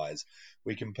our size.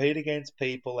 We compete against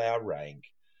people our rank,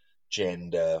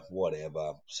 gender,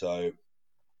 whatever. So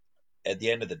at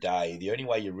the end of the day, the only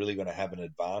way you're really going to have an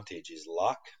advantage is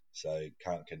luck. So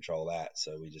can't control that.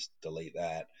 So we just delete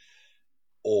that.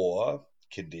 Or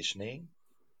conditioning,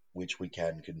 which we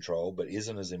can control, but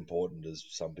isn't as important as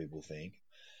some people think.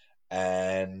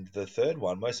 And the third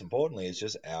one, most importantly, is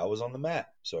just hours on the mat.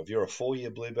 So if you're a 4-year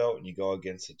blue belt and you go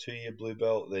against a 2-year blue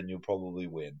belt, then you'll probably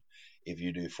win. If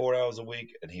you do 4 hours a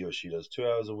week and he or she does 2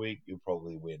 hours a week, you'll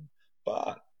probably win.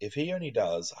 But if he only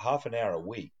does half an hour a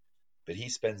week, but he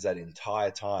spends that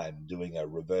entire time doing a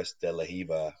reverse De La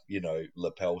Riva,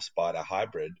 lapel spider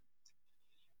hybrid,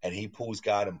 and he pulls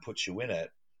guard and puts you in it,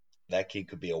 that kid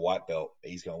could be a white belt.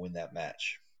 He's going to win that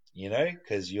match,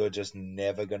 because you're just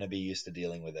never going to be used to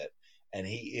dealing with it. And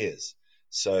he is.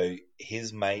 So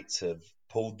his mates have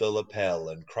pulled the lapel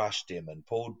and crushed him and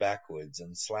pulled backwards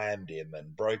and slammed him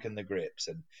and broken the grips,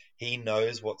 and he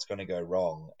knows what's going to go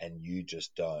wrong and you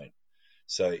just don't.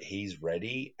 So he's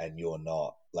ready and you're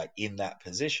not, like in that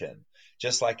position.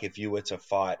 Just like if you were to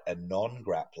fight a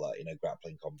non-grappler in a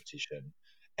grappling competition,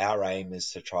 our aim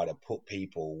is to try to put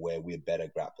people where we're better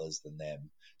grapplers than them.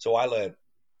 So I learned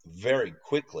very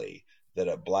quickly that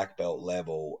at black belt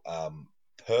level,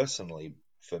 personally,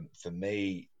 for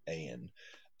me, Ian,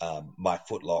 my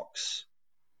footlocks,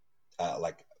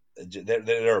 like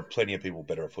there are plenty of people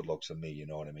better at footlocks than me. You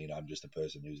know what I mean? I'm just a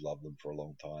person who's loved them for a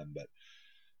long time, but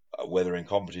whether in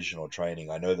competition or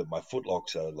training, I know that my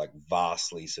footlocks are like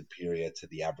vastly superior to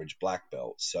the average black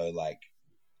belt. So like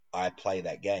I play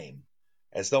that game.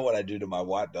 It's not what I do to my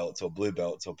white belts or blue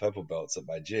belts or purple belts at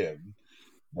my gym,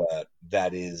 but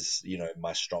that is,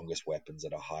 my strongest weapons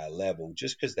at a higher level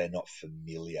just because they're not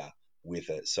familiar with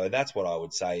it. So that's what I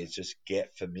would say is just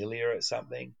get familiar at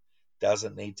something.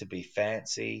 Doesn't need to be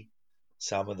fancy.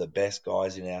 Some of the best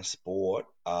guys in our sport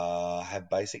have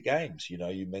basic games.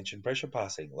 You mentioned pressure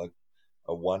passing, like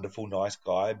a wonderful, nice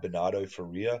guy, Bernardo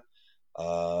Faria.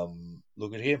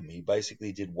 Look at him. He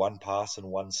basically did one pass and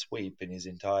one sweep in his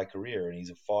entire career, and he's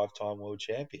a 5-time world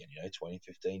champion,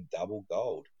 2015 double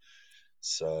gold.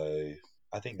 So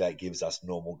I think that gives us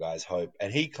normal guys hope.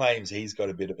 And he claims he's got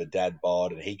a bit of a dad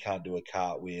bod and he can't do a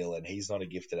cartwheel and he's not a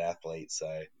gifted athlete.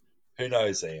 So who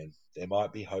knows, Ian? There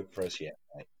might be hope for us yet,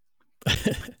 mate.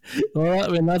 Well, I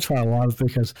mean, that's what I love,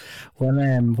 because when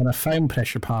I found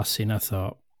pressure passing, I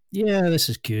thought, yeah, this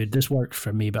is good. This works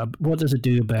for me. But what does it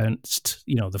do against,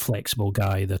 the flexible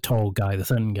guy, the tall guy, the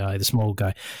thin guy, the small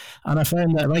guy? And I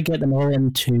found that if I get them all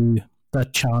into the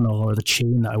channel or the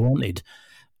chain that I wanted,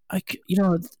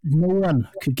 no one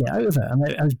could get out of it.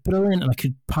 And I was brilliant, and I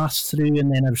could pass through,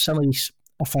 and then I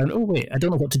found, oh, wait, I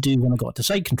don't know what to do when I got to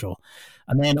side control.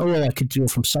 And then, I could go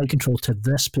from side control to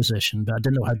this position, but I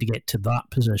didn't know how to get to that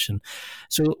position.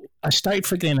 So I started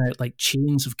figuring out, like,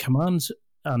 chains of commands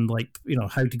and, like,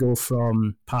 how to go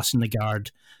from passing the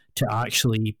guard to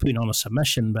actually putting on a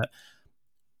submission. But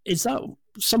is that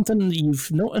something that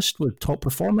you've noticed with top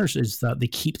performers, is that they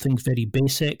keep things very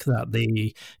basic, that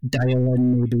they dial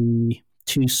in maybe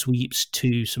 2 sweeps,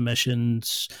 2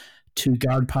 submissions, 2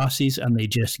 guard passes, and they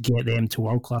just get them to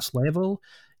world-class level?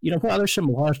 What other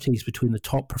similarities between the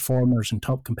top performers and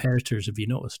top competitors have you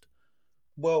noticed?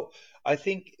 Well, I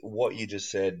think what you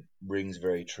just said rings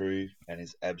very true and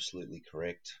is absolutely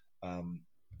correct.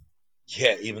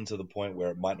 Even to the point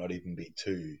where it might not even be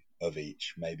 2 of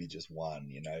each, maybe just 1,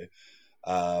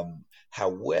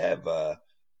 However,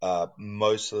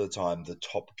 most of the time the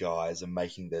top guys are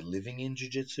making their living in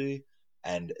jiu-jitsu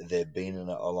and they've been in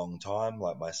it a long time,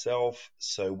 like myself.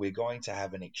 So we're going to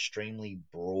have an extremely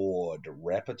broad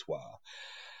repertoire.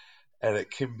 And it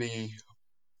can be,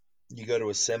 you go to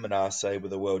a seminar, say,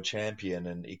 with a world champion,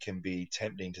 and it can be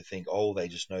tempting to think, oh, they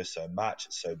just know so much.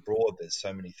 It's so broad. There's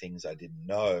so many things I didn't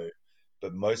know.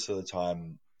 But most of the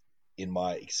time, in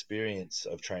my experience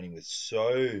of training with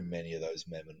so many of those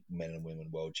men and women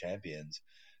world champions,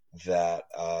 that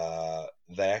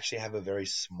they actually have a very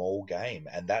small game,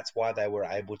 and that's why they were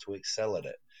able to excel at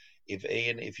it.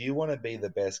 If you want to be the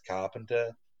best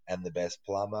carpenter and the best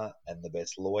plumber and the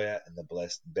best lawyer and the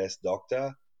best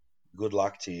doctor, good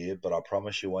luck to you, but I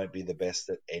promise you won't be the best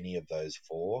at any of those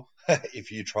 4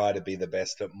 if you try to be the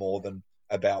best at more than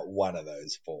about one of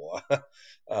those 4.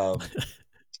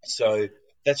 So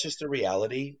that's just a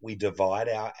reality. We divide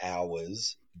our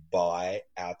hours by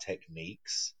our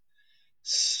techniques.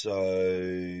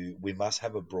 So we must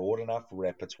have a broad enough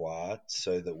repertoire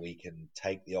so that we can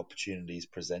take the opportunities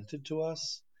presented to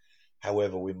us.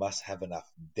 However, we must have enough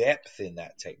depth in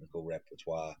that technical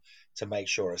repertoire to make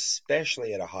sure,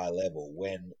 especially at a high level,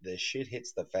 when the shit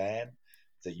hits the fan,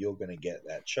 that you're going to get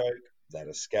that choke, that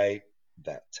escape,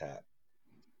 that tap.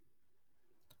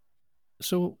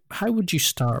 So how would you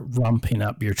start ramping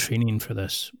up your training for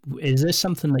this? Is this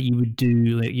something that you would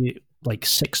do like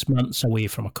 6 months away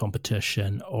from a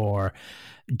competition, or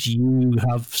do you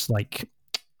have, like,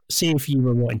 say if you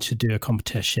were wanting to do a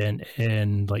competition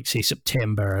in, like, say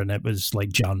September and it was like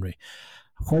January,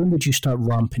 when would you start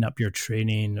ramping up your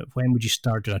training? When would you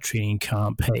start doing a training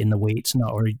camp, hitting the weights and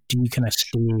that, or do you kind of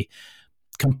stay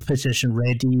competition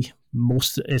ready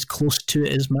as close to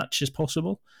it as much as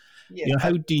possible? Yeah,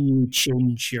 how do you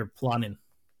change your planning?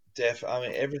 I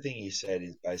mean, everything you said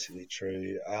is basically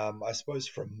true. I suppose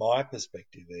from my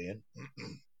perspective, Ian,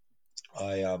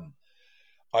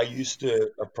 I used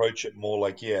to approach it more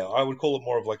like, I would call it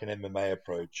more of like an MMA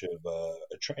approach of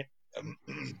a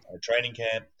training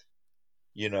camp,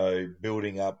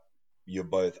 building up you're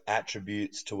both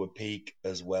attributes to a peak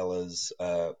as well as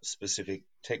specific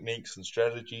techniques and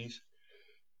strategies.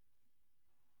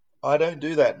 I don't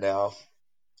do that now.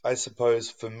 I suppose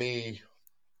for me,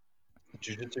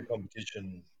 jiu-jitsu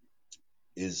competition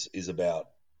is about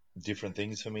different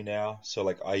things for me now. So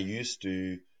like I used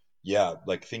to, yeah,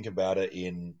 like think about it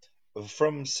in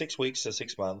from 6 weeks to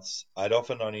 6 months. I'd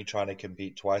often only try to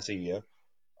compete twice a year.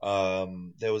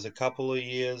 There was a couple of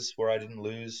years where I didn't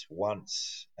lose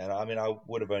once, and I mean I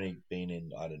would have only been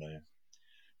in, I don't know,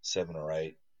 7 or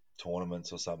 8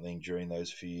 tournaments or something during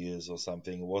those few years or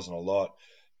something. It wasn't a lot,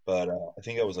 but I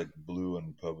think I was like blue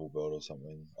and purple belt or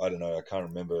something. I don't know, I can't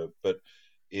remember, but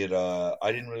it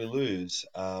I didn't really lose,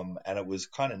 and it was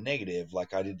kind of negative.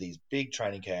 Like I did these big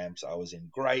training camps. I was in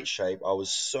great shape. I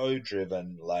was so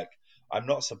driven. Like I'm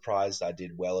not surprised I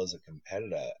did well as a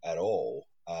competitor at all.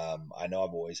 I know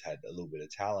I've always had a little bit of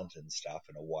talent and stuff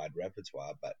and a wide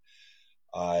repertoire, but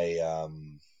I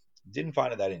didn't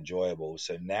find it that enjoyable.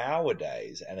 So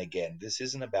nowadays, and again, this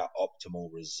isn't about optimal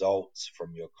results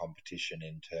from your competition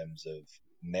in terms of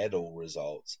medal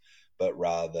results, but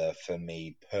rather for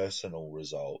me, personal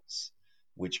results,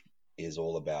 which is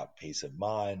all about peace of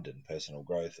mind and personal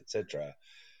growth, etc.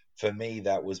 For me,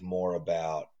 that was more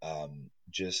about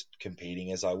just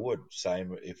competing as I would.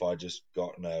 Same if I just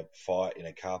got in a fight in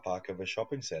a car park of a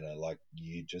shopping center, like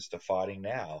you just are fighting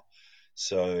now.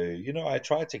 So, I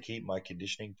tried to keep my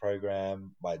conditioning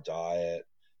program, my diet,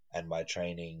 and my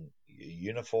training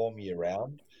uniform year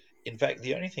round. In fact,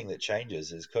 the only thing that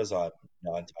changes is because I'm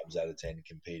 9 times out of 10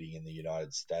 competing in the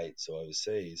United States or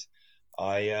overseas,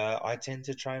 I tend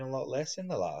to train a lot less in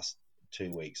the last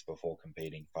 2 weeks before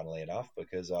competing, funnily enough,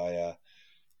 because I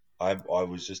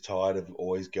was just tired of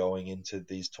always going into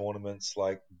these tournaments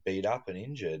like beat up and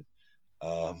injured.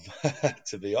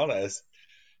 To be honest,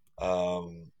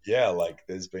 yeah, like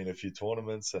there's been a few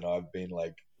tournaments and I've been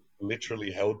like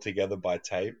literally held together by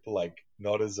tape, like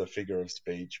not as a figure of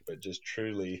speech, but just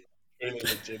truly, truly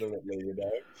legitimately,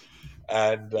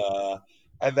 and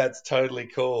that's totally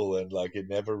cool, and like it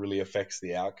never really affects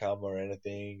the outcome or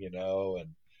anything, and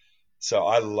so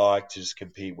I like to just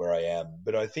compete where I am.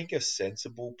 But I think a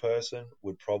sensible person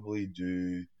would probably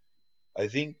do, I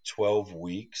think, 12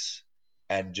 weeks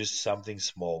and just something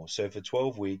small. So for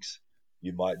 12 weeks,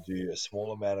 you might do a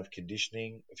small amount of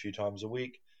conditioning a few times a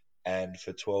week. And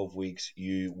for 12 weeks,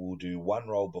 you will do one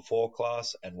roll before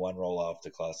class and one roll after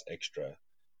class extra.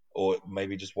 Or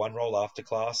maybe just one roll after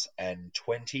class and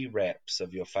 20 reps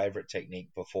of your favorite technique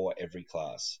before every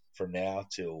class from now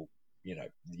till,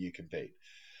 you compete.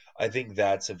 I think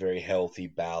that's a very healthy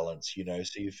balance,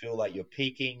 so you feel like you're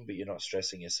peaking, but you're not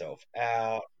stressing yourself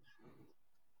out.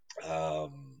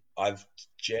 I've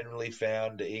generally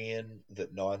found, Ian,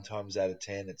 that 9 times out of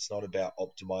 10, it's not about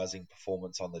optimizing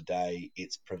performance on the day,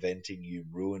 it's preventing you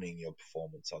ruining your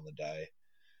performance on the day.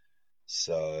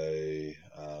 So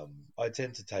I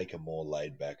tend to take a more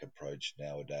laid back approach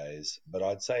nowadays, but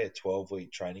I'd say a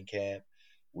 12-week training camp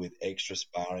with extra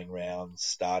sparring rounds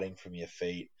starting from your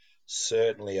feet,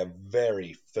 certainly a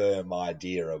very firm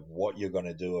idea of what you're going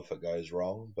to do if it goes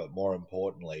wrong, but more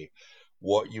importantly,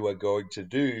 what you are going to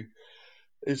do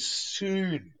as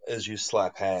soon as you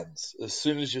slap hands. As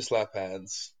soon as you slap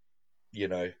hands,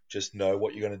 just know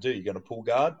what you're going to do. You're going to pull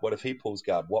guard. What if he pulls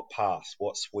guard? What pass?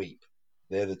 What sweep?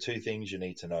 They're the two things you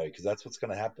need to know, because that's what's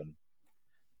going to happen.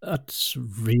 That's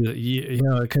really,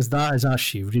 because that is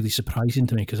actually really surprising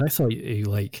to me, because I thought,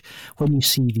 like, when you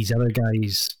see these other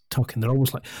guys talking, they're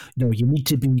almost like, you need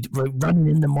to be running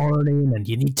in the morning, and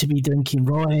you need to be drinking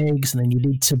raw eggs, and then you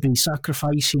need to be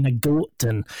sacrificing a goat,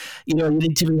 and, you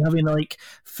need to be having, like,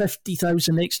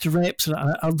 50,000 extra reps. And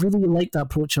I really like that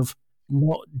approach of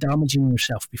not damaging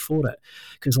yourself before it,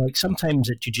 because, like, sometimes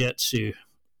at jiu-jitsu,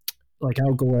 like,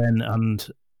 I'll go in and,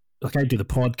 like, I do the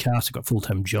podcast, I've got a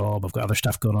full-time job, I've got other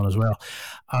stuff going on as well,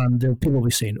 and people will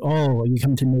be saying, oh, are you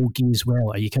coming to no-gi as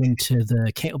well? Are you coming to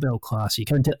the kettlebell class? Are you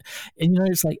coming to... And,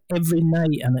 it's like every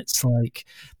night, and it's like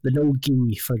the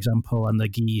no-gi, for example, and the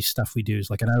gi stuff we do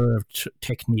is like an hour of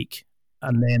technique,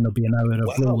 and then there'll be an hour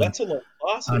of rolling. That's a lot of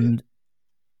classes.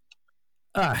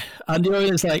 And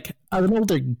it's like, as an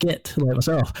older git like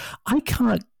myself, I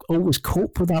can't always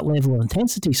cope with that level of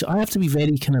intensity, so I have to be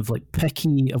very kind of like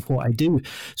picky of what I do.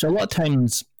 So a lot of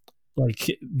times, like,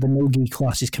 the no-gi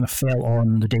classes kind of fell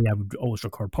on the day I would always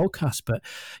record podcasts, but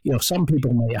some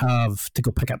people might have to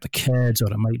go pick up the kids,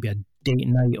 or it might be a date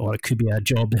night, or it could be a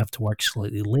job they have to work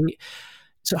slightly late.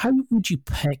 So how would you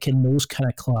pick in those kind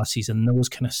of classes and those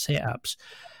kind of setups?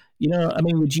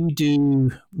 Would you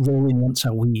do rolling once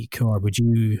a week, or would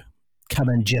you come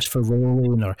in just for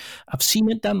rolling, or I've seen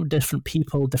it done with different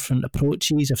people, different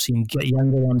approaches. I've seen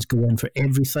younger ones go in for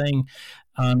everything,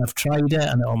 and I've tried it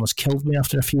and it almost killed me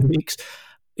after a few weeks.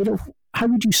 How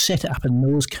would you set it up in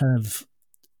those kind of,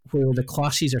 where the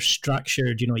classes are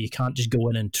structured, you can't just go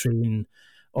in and train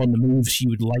on the moves you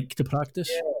would like to practice,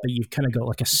 but you've kind of got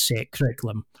like a set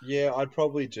curriculum? Yeah, I'd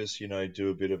probably just, do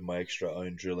a bit of my extra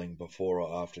own drilling before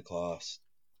or after class.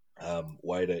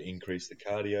 Way to increase the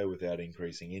cardio without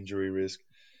increasing injury risk.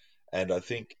 And I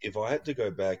think if I had to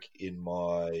go back in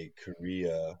my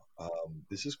career,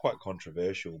 this is quite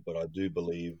controversial, but I do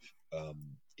believe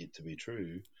it to be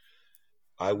true.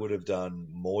 I would have done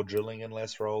more drilling and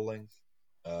less rolling.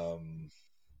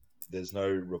 There's no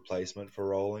replacement for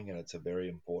rolling, and it's a very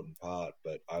important part,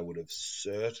 but I would have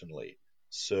certainly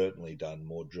done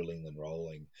more drilling than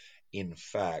rolling. In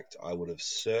fact, I would have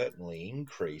certainly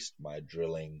increased my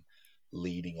drilling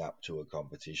leading up to a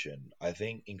competition. I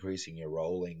think increasing your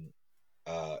rolling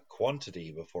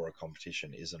quantity before a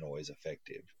competition isn't always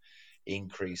effective.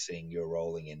 Increasing your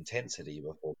rolling intensity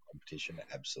before competition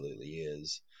absolutely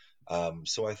is.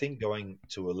 So I think going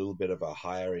to a little bit of a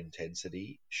higher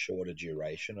intensity, shorter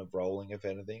duration of rolling, if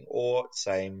anything, or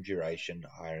same duration,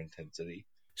 higher intensity.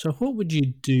 So what would you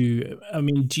do? I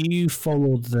mean, do you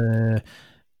follow the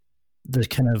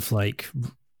kind of like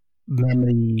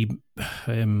memory,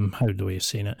 how do I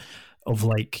say it, of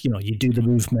like, you do the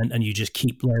movement and you just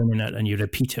keep learning it and you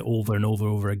repeat it over and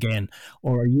over again?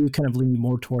 Or are you kind of leaning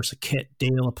more towards the Kit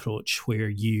Dale approach, where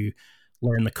you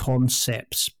learn the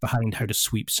concepts behind how to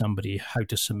sweep somebody, how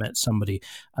to submit somebody,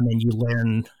 and then you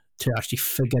learn to actually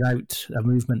figure out a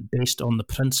movement based on the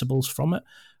principles from it?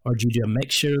 Or do you do a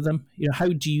mixture of them? How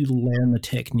do you learn the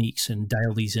techniques and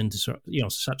dial these into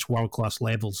such world-class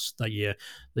levels that you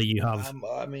have?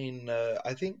 I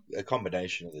think a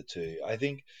combination of the two. I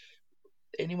think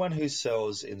anyone who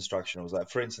sells instructionals, like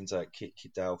for instance, Kit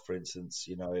Dale, for instance,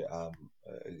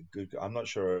 I'm not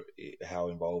sure how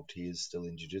involved he is still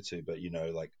in jiu-jitsu, but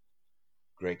like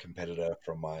great competitor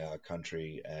from my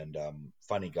country, and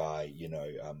funny guy,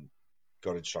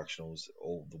 got instructionals,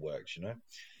 all the works,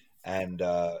 and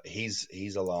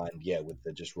he's aligned, with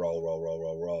the just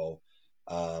roll.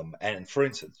 And for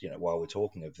instance, while we're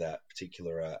talking of that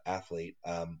particular athlete,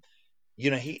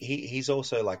 he's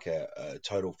also like a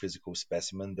total physical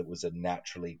specimen that was a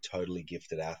naturally totally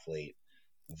gifted athlete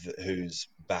whose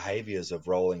behaviors of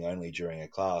rolling only during a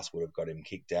class would have got him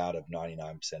kicked out of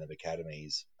 99% of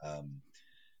academies.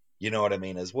 You know what I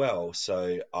mean as well.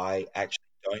 So I actually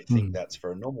don't think that's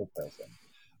for a normal person.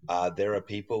 There are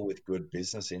people with good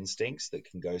business instincts that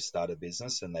can go start a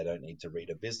business and they don't need to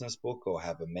read a business book or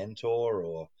have a mentor,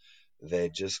 or they're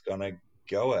just going to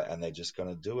go it and they're just going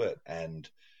to do it. And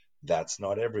that's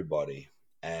not everybody.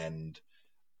 And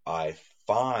I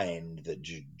find that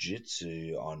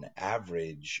jiu-jitsu on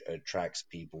average attracts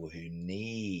people who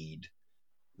need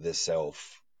the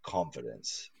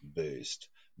self-confidence boost,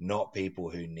 not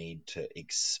people who need to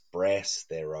express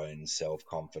their own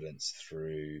self-confidence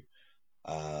through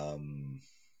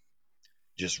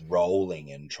just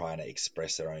rolling and trying to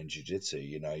express their own jiu-jitsu.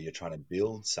 You're trying to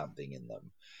build something in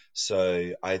them.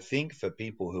 So I think for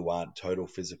people who aren't total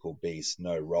physical beasts,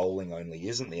 no, rolling only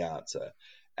isn't the answer.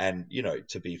 And,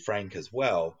 to be frank as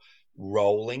well,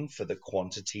 rolling for the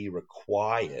quantity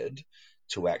required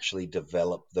to actually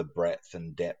develop the breadth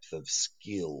and depth of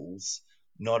skills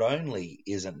not only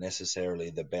isn't necessarily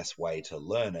the best way to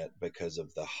learn it because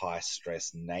of the high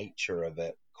stress nature of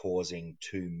it causing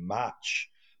too much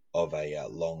of a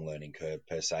long learning curve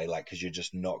per se, because you're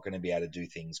just not going to be able to do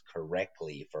things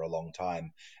correctly for a long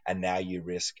time. And now you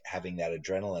risk having that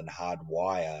adrenaline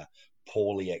hardwire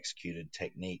poorly executed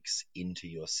techniques into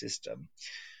your system.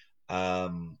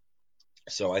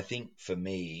 So I think for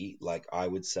me, I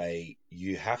would say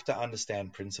you have to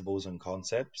understand principles and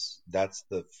concepts. That's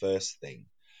the first thing.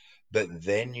 But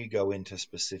then you go into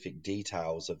specific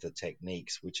details of the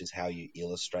techniques, which is how you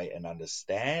illustrate and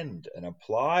understand and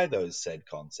apply those said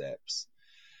concepts.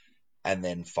 And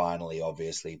then finally,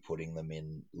 obviously, putting them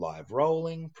in live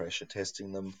rolling, pressure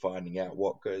testing them, finding out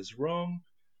what goes wrong,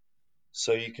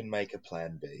 so you can make a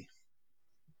plan B.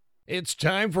 It's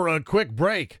time for a quick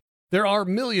break. There are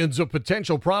millions of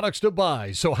potential products to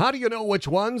buy, so how do you know which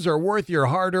ones are worth your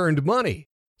hard-earned money?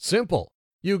 Simple.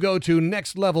 You go to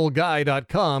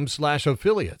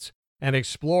nextlevelguy.com/affiliates and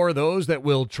explore those that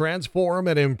will transform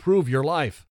and improve your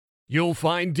life. You'll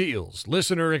find deals,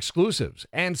 listener exclusives,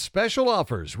 and special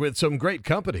offers with some great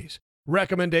companies.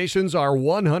 Recommendations are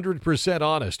 100%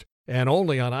 honest and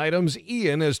only on items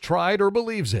Ian has tried or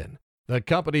believes in. The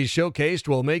companies showcased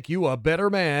will make you a better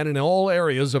man in all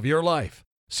areas of your life.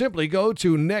 Simply go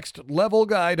to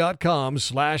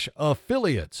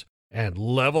nextlevelguy.com/affiliates and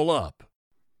level up.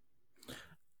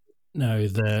 Now,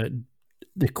 the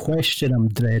question I'm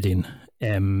dreading,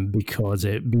 because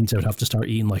it means I would have to start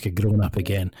eating like a grown-up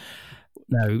again.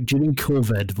 Now, during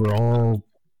COVID, we're all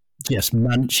just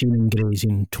munching and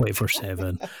grazing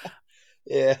 24/7.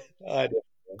 Yeah, I do.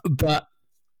 But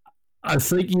I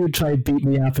think you would try and beat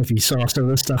me up if you saw some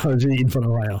of the stuff I was eating for a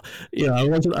while.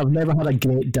 I've never had a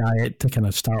great diet to kind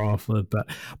of start off with, but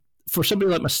for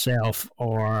somebody like myself,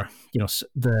 or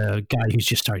the guy who's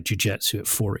just started jiu-jitsu at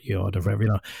 40 odd or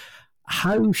whatever,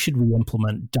 how should we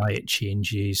implement diet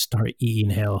changes, start eating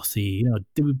healthy?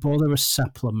 Do we bother with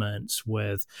supplements,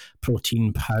 with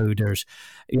protein powders?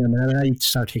 I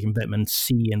start taking vitamin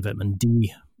C and vitamin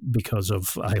D because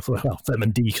of vitamin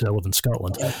D because I live in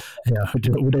Scotland. We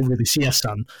don't really see a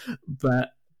sun,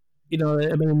 but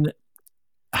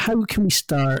how can we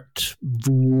start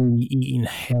really eating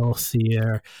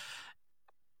healthier?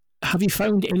 Have you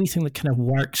found anything that kind of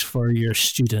works for your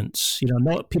students?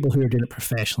 Not people who are doing it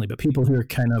professionally, but people who are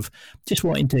kind of just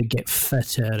wanting to get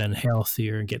fitter and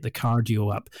healthier and get the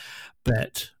cardio up,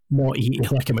 but not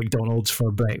eat like a McDonald's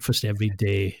for breakfast every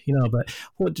day. But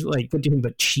what do you think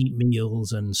about cheat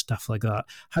meals and stuff like that?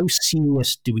 How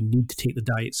serious do we need to take the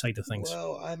diet side of things?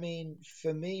 Well,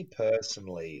 for me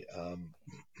personally,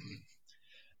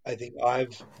 I think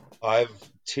I've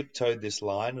tiptoed this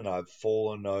line and I've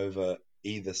fallen over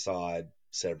either side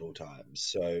several times.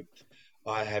 So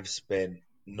I have spent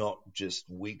not just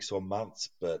weeks or months,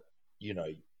 but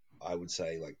I would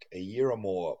say like a year or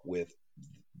more with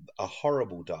a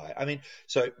horrible diet.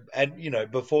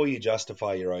 Before you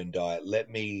justify your own diet, let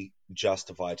me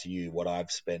justify to you what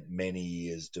I've spent many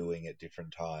years doing at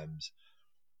different times.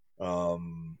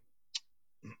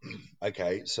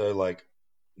 Okay, so like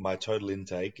my total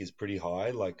intake is pretty high.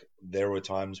 Like there were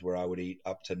times where I would eat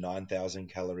up to 9,000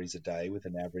 calories a day with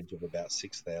an average of about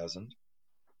 6,000.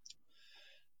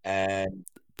 And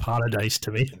paradise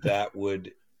to me. That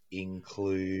would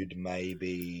include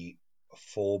maybe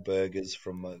 4 burgers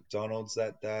from McDonald's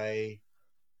that day,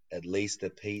 at least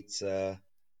a pizza,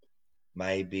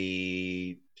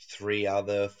 maybe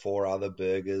 4 other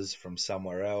burgers from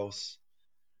somewhere else.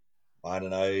 I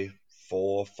don't know,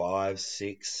 4, 5,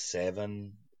 6,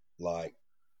 7 like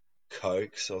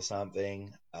Cokes or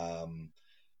something,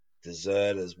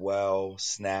 dessert as well,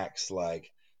 snacks.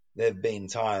 Like there have been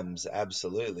times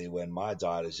absolutely when my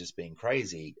diet has just been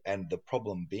crazy, and the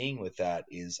problem being with that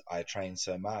is I train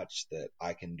so much that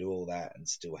I can do all that and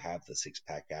still have the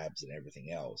 6-pack abs and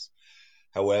everything else.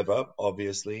 However,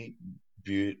 obviously,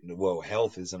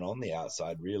 health isn't on the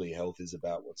outside really. Health is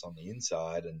about what's on the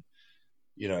inside, and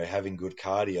having good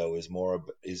cardio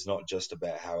is not just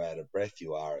about how out of breath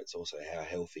you are. It's also how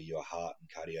healthy your heart and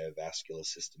cardiovascular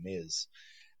system is.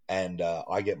 And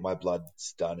I get my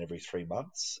bloods done every 3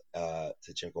 months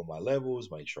to check all my levels,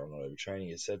 make sure I'm not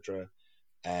overtraining, etc.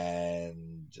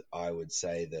 And I would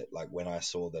say that like when I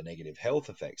saw the negative health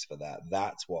effects for that,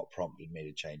 that's what prompted me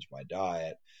to change my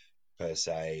diet per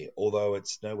se. Although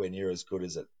it's nowhere near as good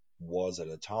as it was at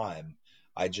a time,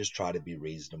 I just try to be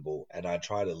reasonable and I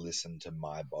try to listen to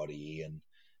my body. And,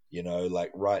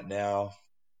 like right now,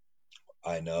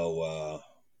 I know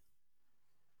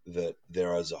that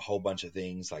there is a whole bunch of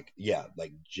things like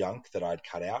junk that I'd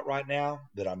cut out right now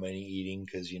that I'm only eating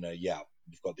because,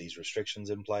 we've got these restrictions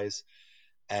in place,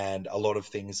 and a lot of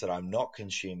things that I'm not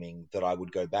consuming that I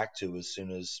would go back to as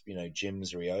soon as,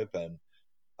 gyms reopen.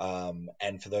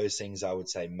 And for those things, I would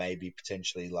say maybe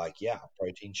potentially a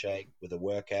protein shake with a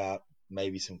workout,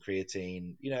 maybe some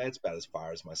creatine. It's about as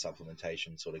far as my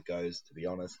supplementation sort of goes, to be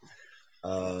honest.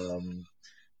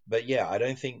 But yeah, I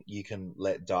don't think you can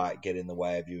let diet get in the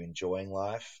way of you enjoying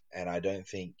life. And I don't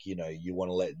think, you want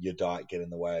to let your diet get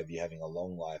in the way of you having a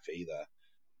long life either.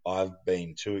 I've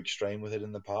been too extreme with it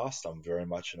in the past. I'm very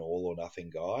much an all or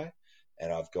nothing guy.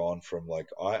 And I've gone from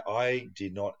I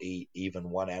did not eat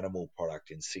even one animal product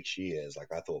in 6 years.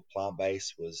 Like I thought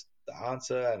plant-based was the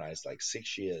answer. And I was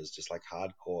 6 years, just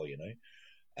hardcore,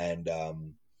 And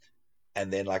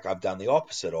then I've done the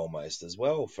opposite almost as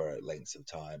well for lengths of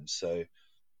time. So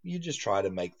you just try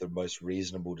to make the most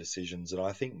reasonable decisions. And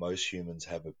I think most humans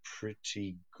have a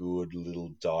pretty good little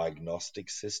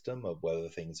diagnostic system of whether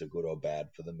things are good or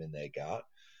bad for them in their gut.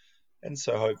 And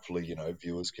so hopefully,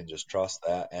 viewers can just trust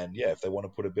that. And yeah, if they want to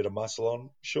put a bit of muscle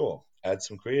on, sure, add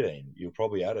some creatine. You'll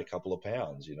probably add a couple of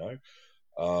pounds,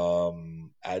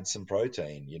 add some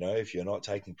protein. If you're not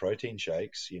taking protein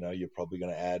shakes, you're probably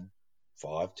going to add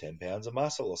 5-10 pounds of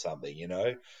muscle or something.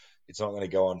 It's not going to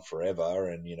go on forever,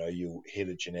 and you hit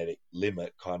a genetic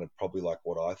limit, kind of probably like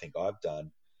what I think I've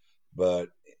done. But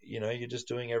you're just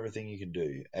doing everything you can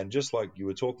do. And just like you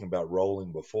were talking about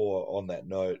rolling before, on that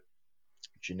note,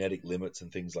 genetic limits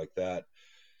and things like that,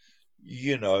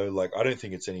 like I don't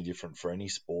think it's any different for any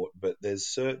sport, but there's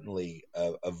certainly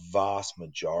a vast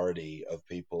majority of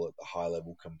people at the high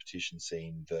level competition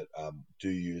scene that do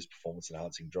use performance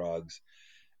enhancing drugs.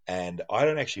 And I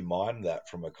don't actually mind that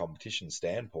from a competition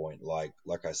standpoint. Like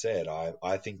I said,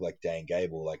 I think like Dan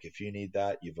Gable, like if you need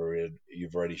that, you've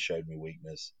already showed me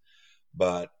weakness.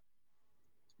 But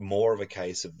more of a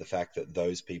case of the fact that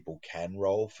those people can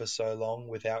roll for so long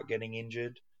without getting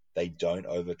injured. They don't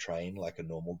overtrain like a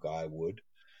normal guy would.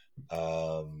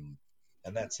 And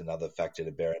that's another factor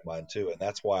to bear in mind too. And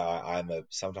that's why I'm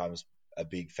sometimes a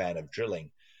big fan of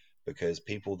drilling, because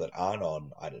people that aren't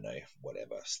on, I don't know,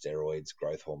 whatever, steroids,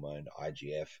 growth hormone,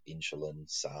 IGF, insulin,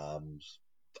 SARMs,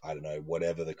 I don't know,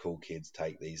 whatever the cool kids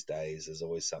take these days, there's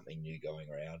always something new going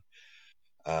around.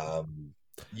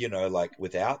 Like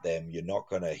without them, you're not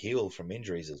going to heal from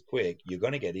injuries as quick. You're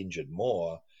going to get injured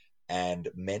more. And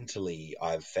mentally,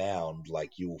 I've found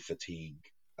like you'll fatigue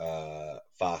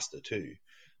faster too.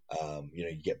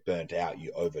 You get burnt out,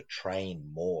 you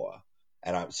overtrain more.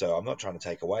 And I'm not trying to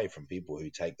take away from people who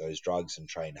take those drugs and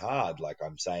train hard. Like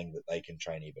I'm saying that they can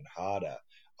train even harder.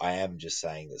 I am just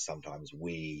saying that sometimes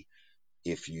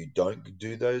if you don't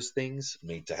do those things,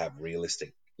 need to have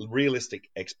realistic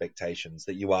expectations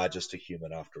that you are just a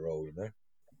human after all,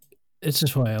 This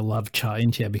is why I love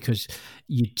chatting to you, because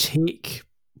you take,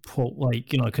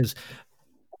 because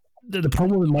the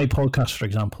problem with my podcast, for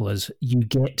example, is you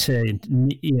get to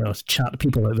chat to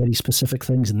people about very specific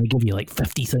things, and they give you like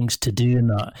 50 things to do and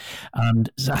that.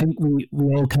 And so I think we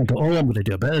all kind of go, oh, I'm going to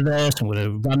do a bit of this. I'm going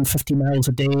to run 50 miles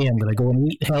a day. I'm going to go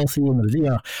and eat healthy. I'm going to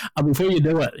do and before you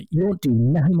do it, you don't do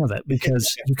nothing of it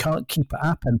because you can't keep it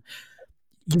up. And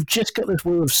you've just got this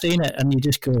way of saying it, and you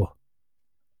just go,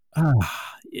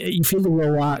 you feel the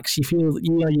relax, you feel,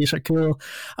 you're so cool.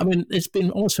 I mean, it's been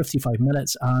almost 55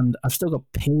 minutes and I've still got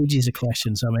pages of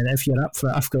questions. I mean, if you're up for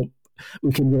it,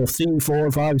 we can go 3, 4,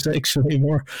 5, 6, or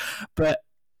more. But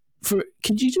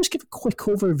could you just give a quick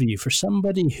overview for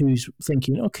somebody who's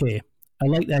thinking, okay, I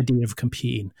like the idea of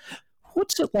competing.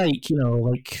 What's it like,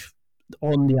 like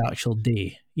on the actual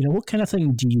day? What kind of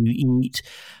thing do you eat?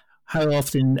 How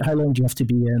long do you have to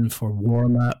be in for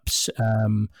warm-ups?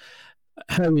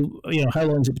 How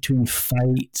long is it between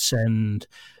fights, and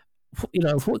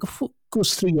what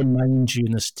goes through your mind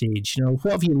during the stage?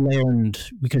 What have you learned?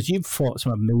 Because you've fought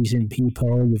some amazing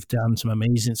people, you've done some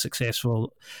amazing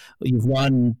you've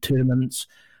won tournaments.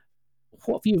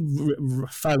 What have you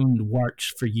found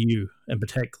works for you in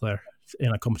particular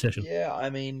in a competition? Yeah, I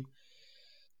mean,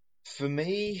 for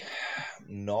me,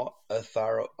 not a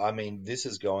thorough. I mean, this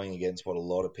is going against what a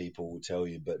lot of people will tell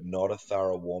you, but not a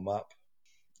thorough warm up.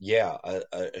 Yeah,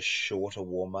 a shorter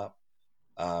warm up,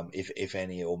 if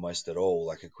any, almost at all,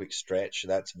 like a quick stretch.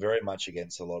 That's very much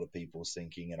against a lot of people's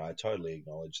thinking, and I totally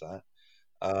acknowledge that.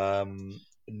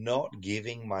 Not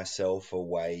giving myself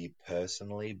away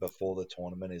personally before the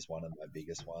tournament is one of my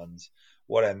biggest ones.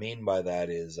 What I mean by that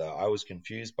is I was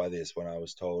confused by this when I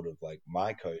was told of like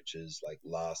my coach's like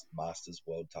last Masters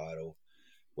World title,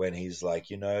 when he's like,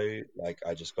 like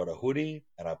I just got a hoodie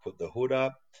and I put the hood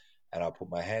up and I put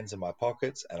my hands in my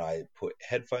pockets and I put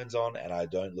headphones on and I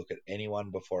don't look at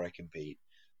anyone before I compete.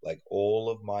 Like all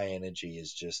of my energy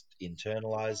is just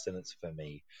internalized and it's for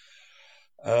me.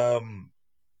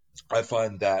 I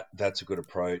find that that's a good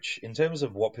approach. In terms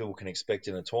of what people can expect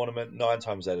in a tournament, 9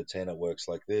 times out of 10 it works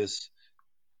like this.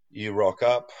 You'll rock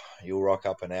up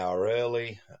an hour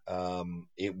early.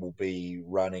 It will be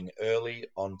running early,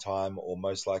 on time, or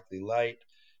most likely late.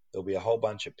 There'll be a whole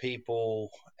bunch of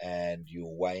people and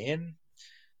you'll weigh in.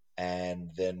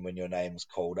 And then when your name's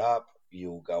called up,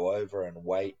 you'll go over and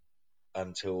wait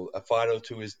until a fight or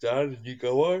two is done and you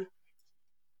go on.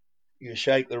 You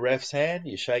shake the ref's hand,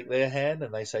 you shake their hand,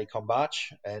 and they say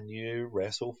combate, and you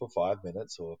wrestle for 5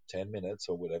 minutes or 10 minutes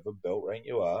or whatever belt rank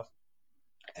you are.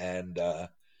 And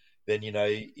then,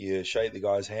 you shake the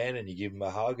guy's hand and you give him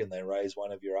a hug and they raise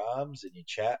one of your arms and you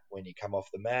chat when you come off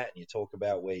the mat and you talk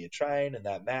about where you train and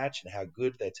that match and how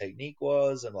good their technique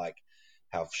was and like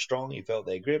how strong you felt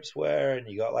their grips were, and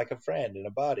you got like a friend and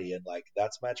a buddy, and like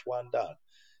that's match 1 done.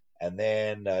 And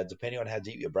then depending on how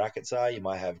deep your brackets are, you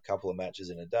might have a couple of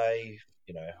matches in a day.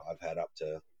 I've had up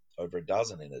to over a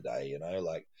dozen in a day,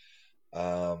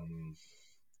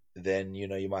 then,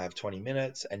 you might have 20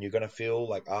 minutes and you're going to feel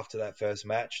like after that first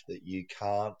match that you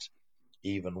can't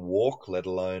even walk, let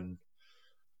alone,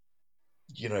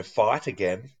 fight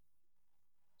again.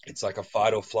 it's like a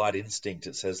fight or flight instinct.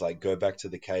 It says like, go back to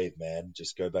the cave, man.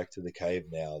 Just go back to the cave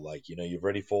now. Like, you've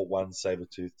already fought one saber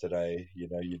tooth today.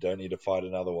 You don't need to fight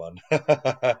another one.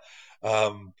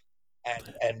 um,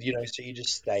 and so you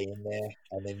just stay in there,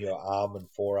 and then your arm and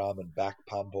forearm and back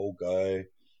pump all go,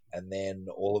 and then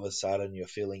all of a sudden you're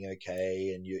feeling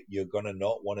okay, and you're gonna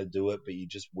not want to do it, but you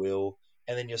just will.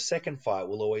 And then your second fight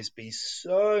will always be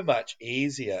so much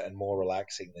easier and more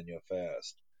relaxing than your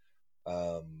first.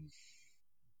 Um,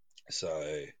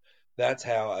 so that's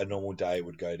how a normal day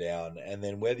would go down. And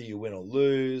then whether you win or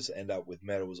lose, end up with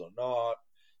medals or not,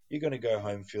 you're going to go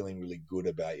home feeling really good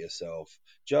about yourself.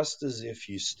 Just as if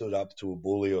you stood up to a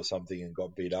bully or something and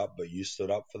got beat up, but you stood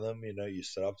up for them, you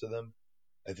stood up to them.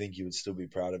 I think you would still be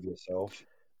proud of yourself.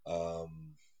 I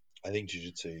think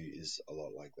jiu-jitsu is a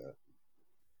lot like that.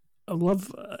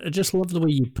 I just love the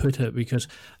way you put it, because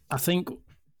I think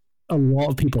a lot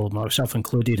of people, myself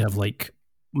included, have like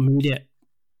made it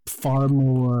far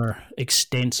more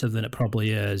extensive than it probably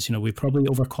is. We've probably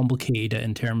overcomplicated it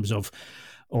in terms of,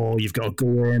 oh, you've got to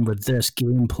go in with this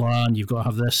game plan, you've got to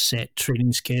have this set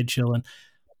training schedule, and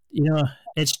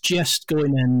it's just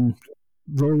going in,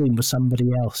 rolling with somebody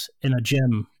else in a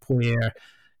gym where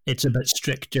it's a bit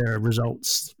stricter,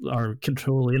 results are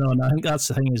control, and I think that's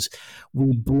the thing, is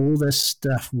we blow this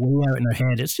stuff way out in our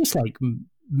head. It's just like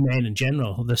men in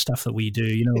general, the stuff that we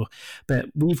do, but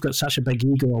we've got such a big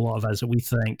ego, a lot of us, that we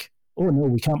think, oh no,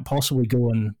 we can't possibly go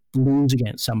and lose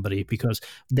against somebody, because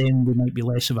then we might be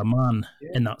less of a man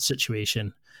in that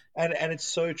situation. And it's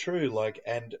so true. Like,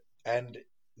 and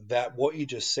that what you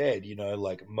just said,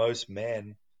 like most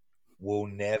men will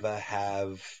never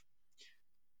have,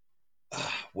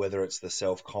 whether it's the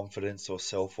self-confidence or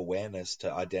self-awareness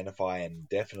to identify and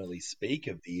definitely speak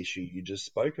of the issue you just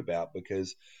spoke about,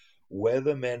 because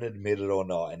whether men admit it or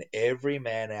not, and every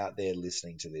man out there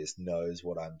listening to this knows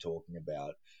what I'm talking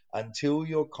about, until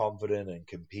you're confident and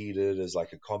competed as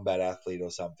like a combat athlete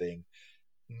or something,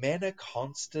 men are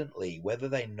constantly, whether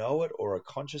they know it or are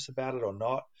conscious about it or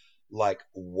not, like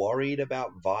worried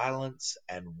about violence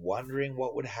and wondering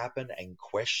what would happen and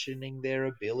questioning their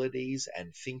abilities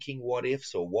and thinking what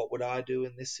ifs or what would I do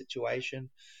in this situation.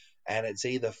 And it's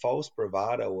either false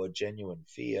bravado or genuine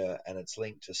fear, and it's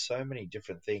linked to so many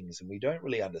different things, and we don't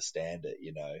really understand it.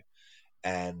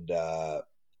 And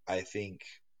I think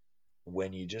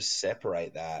when you just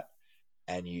separate that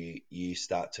and you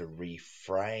start to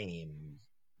reframe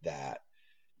that,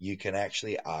 you can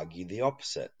actually argue the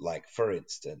opposite. Like, for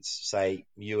instance, say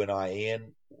you and I,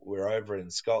 Ian, we're over in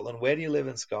Scotland. Where do you live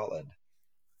in Scotland?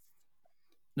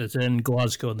 It's in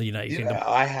Glasgow in the United Kingdom.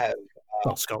 I have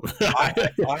not Scotland.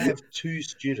 I have two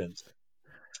students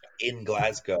in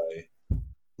Glasgow.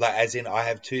 Like, as in, I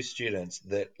have two students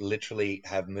that literally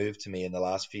have moved to me in the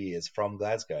last few years from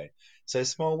Glasgow. So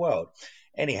small world.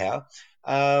 Anyhow,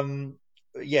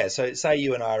 yeah. So say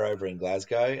you and I are over in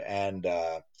Glasgow, and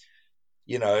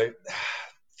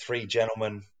three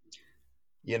gentlemen,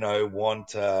 want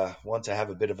to have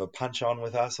a bit of a punch on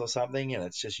with us or something, and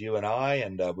it's just you and I,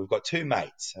 and we've got two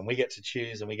mates, and we get to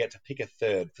choose, and we get to pick a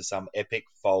third for some epic,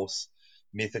 false,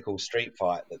 mythical street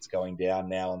fight that's going down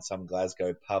now on some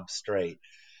Glasgow pub street.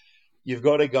 You've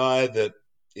got a guy that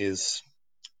is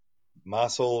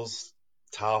muscles,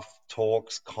 tough,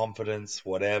 talks, confidence,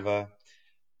 whatever,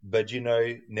 but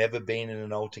never been in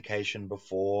an altercation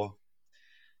before.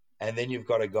 And then you've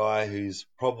got a guy who's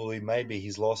maybe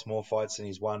he's lost more fights than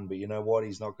he's won, but you know what?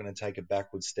 He's not going to take a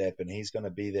backward step, and he's going to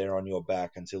be there on your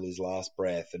back until his last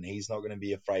breath, and he's not going to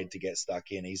be afraid to get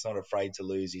stuck in. He's not afraid to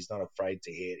lose. He's not afraid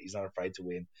to hit. He's not afraid to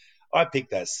win. I pick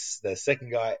the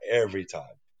second guy every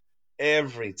time.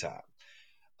 Every time.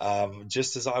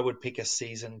 Just as I would pick a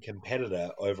seasoned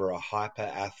competitor over a hyper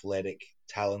athletic,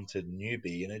 talented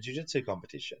newbie in a jiu-jitsu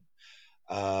competition.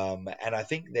 And I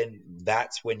think then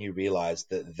that's when you realize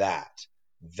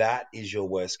that is your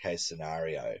worst case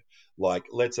scenario. Like,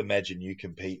 let's imagine you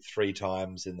compete 3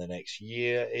 times in the next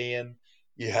year, Ian.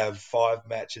 You have 5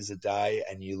 matches a day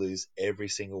and you lose every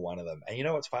single one of them. And you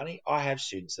know what's funny? I have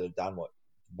students that have done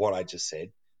what I just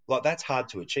said. Like, that's hard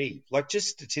to achieve. Like, just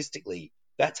statistically,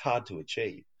 that's hard to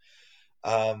achieve.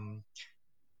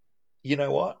 You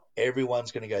know what?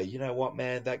 Everyone's going to go, you know what,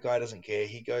 man, that guy doesn't care.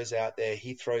 He goes out there,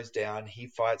 he throws down, he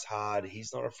fights hard,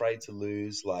 he's not afraid to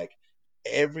lose. Like,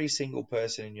 every single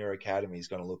person in your academy is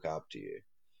going to look up to you.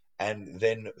 And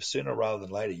then sooner rather than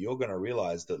later, you're going to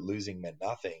realize that losing meant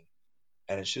nothing.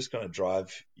 And it's just going to drive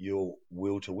your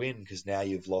will to win, because now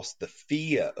you've lost the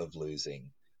fear of losing.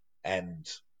 And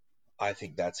I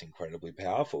think that's incredibly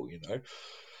powerful,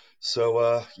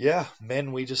 So, yeah,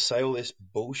 men, we just say all this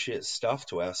bullshit stuff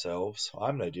to ourselves.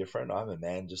 I'm no different. I'm a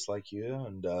man just like you.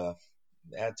 And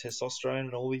our testosterone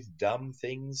and all these dumb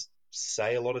things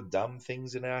say a lot of dumb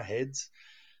things in our heads.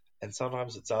 And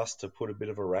sometimes it's us to put a bit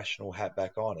of a rational hat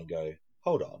back on and go,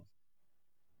 hold on,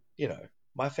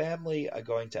 my family are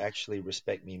going to actually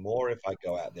respect me more if I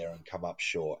go out there and come up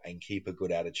short and keep a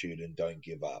good attitude and don't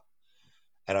give up.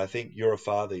 And I think you're a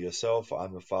father yourself.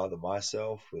 I'm a father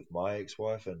myself with my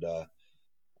ex-wife, and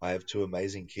I have two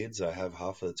amazing kids. I have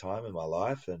half of the time in my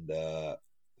life, and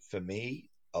for me,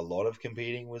 a lot of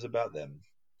competing was about them.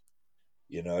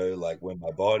 Like when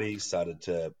my body started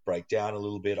to break down a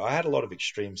little bit, I had a lot of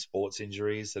extreme sports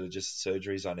injuries that are just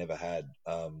surgeries I never had,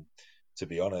 to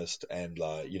be honest. And,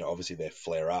 obviously they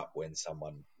flare up when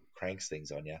someone cranks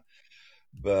things on you.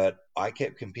 But I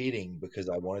kept competing because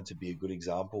I wanted to be a good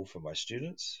example for my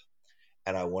students.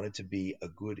 And I wanted to be a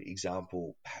good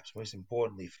example, perhaps most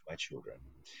importantly, for my children.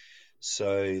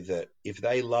 So that if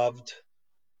they loved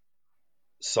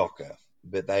soccer,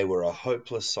 but they were a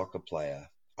hopeless soccer player,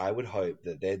 I would hope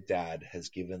that their dad has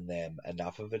given them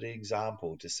enough of an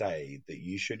example to say that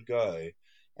you should go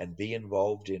and be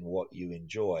involved in what you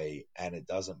enjoy, and it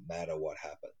doesn't matter what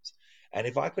happens. And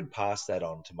if I could pass that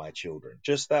on to my children,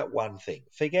 just that one thing,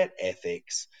 forget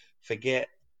ethics, forget,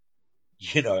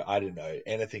 I don't know,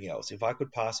 anything else. If I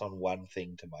could pass on one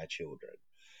thing to my children,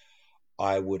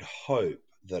 I would hope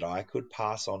that I could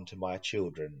pass on to my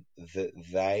children that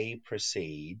they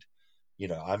proceed,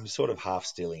 I'm sort of half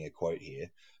stealing a quote here,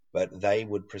 but they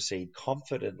would proceed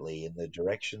confidently in the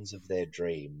directions of their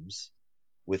dreams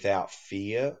without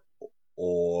fear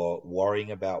or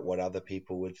worrying about what other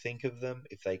people would think of them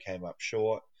if they came up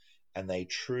short. And they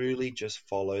truly just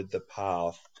followed the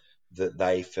path that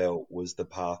they felt was the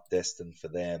path destined for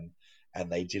them. And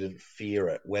they didn't fear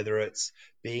it, whether it's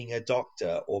being a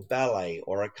doctor or ballet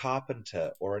or a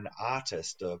carpenter or an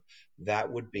artist.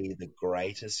 That would be the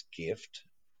greatest gift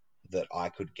that I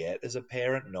could get as a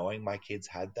parent, knowing my kids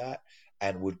had that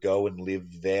and would go and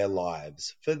live their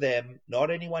lives for them,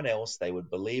 not anyone else. They would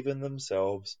believe in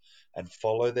themselves and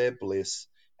follow their bliss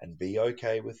and be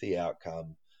okay with the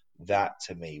outcome. That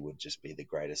to me would just be the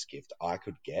greatest gift I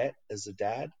could get as a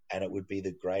dad, and it would be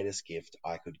the greatest gift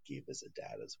I could give as a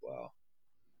dad as well.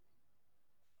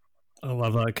 I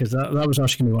love that, because that was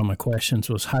actually one of my questions,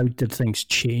 was how did things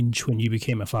change when you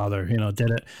became a father? Did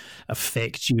it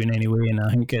affect you in any way? And I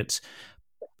think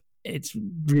it's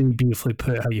really beautifully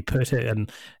put, how you put it,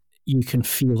 and you can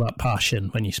feel that passion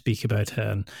when you speak about it.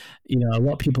 And a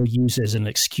lot of people use it as an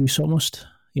excuse almost.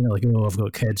 Like, oh, I've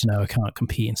got kids now, I can't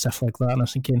compete and stuff like that. And I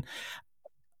was thinking,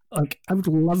 like, I would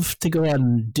love to go out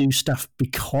and do stuff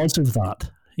because of that.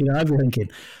 I'd be thinking,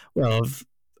 well,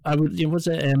 I would. Was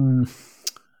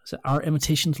it art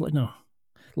imitations? Like, no,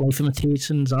 life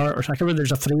imitations art, or I can't remember.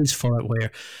 There's a phrase for it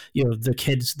where the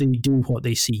kids, they do what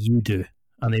they see you do,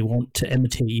 and they want to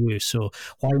imitate you. So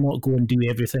why not go and do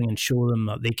everything and show them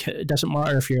that it doesn't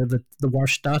matter if you're the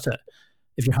worst at it.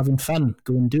 If you're having fun,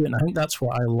 go and do it. And I think that's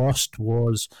what I lost,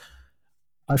 was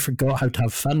I forgot how to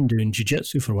have fun doing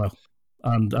jiu-jitsu for a while.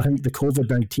 And I think the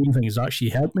COVID-19 thing has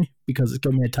actually helped me, because it's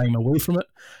given me a time away from it.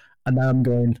 And now I'm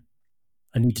going,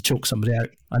 I need to choke somebody out.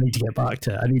 I need to get back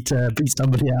to it. I need to beat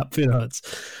somebody up.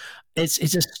 It's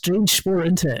a strange sport,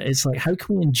 isn't it? It's like, how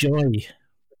can we enjoy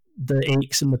the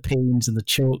aches and the pains and the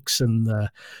chokes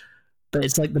but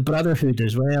it's like the brotherhood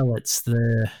as well. It's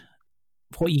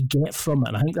what you get from it.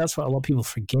 And I think that's what a lot of people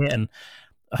forget. And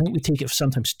I think we take it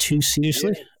sometimes too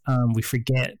seriously. We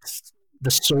forget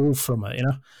the soul from it,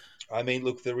 I mean,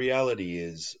 look, the reality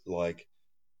is, like,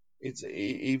 it's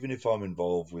even if I'm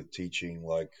involved with teaching,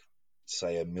 like,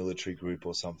 say, a military group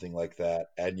or something like that,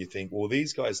 and you think, well,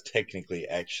 these guys technically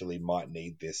actually might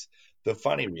need this. The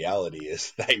funny reality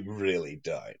is they really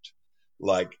don't.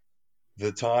 Like,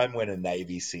 the time when a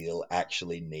Navy SEAL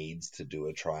actually needs to do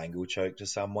a triangle choke to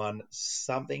someone,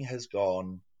 something has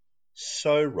gone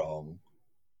so wrong,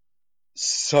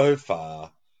 so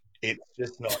far, it's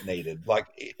just not needed. Like,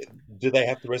 do they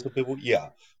have to wrestle people? Yeah.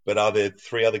 But are there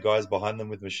three other guys behind them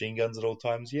with machine guns at all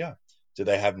times? Yeah. Do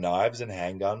they have knives and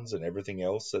handguns and everything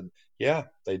else? And yeah,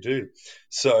 they do.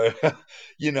 So,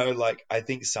 like, I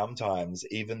think sometimes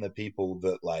even the people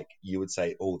that, like, you would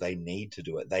say, oh, they need to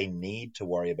do it, they need to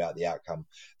worry about the outcome.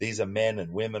 These are men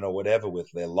and women or whatever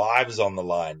with their lives on the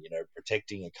line,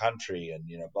 protecting a country and,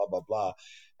 blah, blah, blah.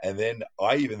 And then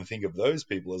I even think of those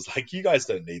people as like, you guys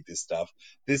don't need this stuff.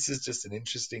 This is just an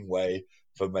interesting way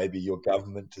for maybe your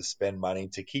government to spend money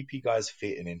to keep you guys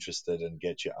fit and interested and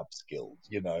get you upskilled.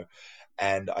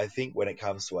 And I think when it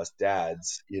comes to us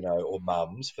dads, or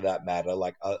mums for that matter,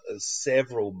 like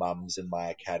several mums in my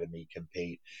academy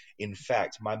compete. In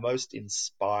fact, my most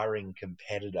inspiring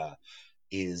competitor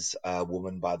is a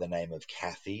woman by the name of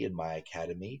Kathy in my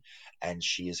academy, and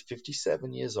she is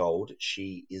 57 years old.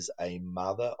 She is a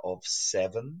mother of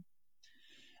 7,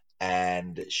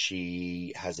 and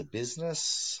she has a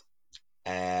business,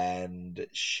 and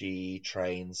she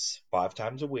trains 5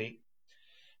 times a week,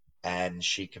 and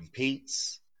she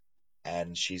competes,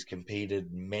 and she's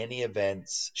competed many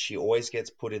events. She always gets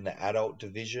put in the adult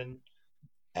division,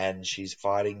 and she's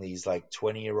fighting these like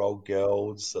 20-year-old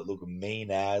girls that look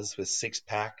mean as with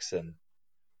 6-packs, and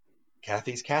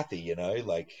Kathy's Kathy, you know,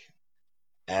 like,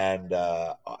 and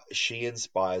she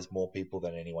inspires more people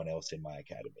than anyone else in my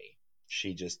academy.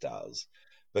 She just does,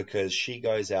 because she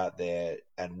goes out there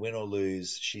and win or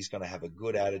lose, she's going to have a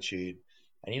good attitude.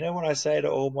 And you know what I say to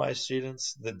all my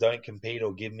students that don't compete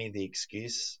or give me the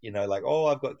excuse, you know, like, oh,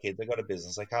 I've got kids, I've got a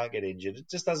business, I can't get injured, it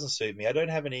just doesn't suit me, I don't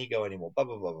have an ego anymore, blah,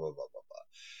 blah, blah, blah, blah, blah, blah.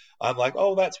 I'm like,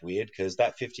 oh, that's weird, because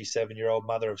that 57-year-old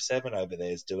mother of 7 over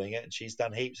there is doing it, and she's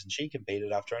done heaps, and she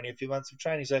competed after only a few months of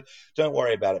training. So don't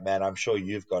worry about it, man. I'm sure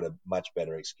you've got a much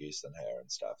better excuse than her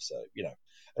and stuff. So, you know,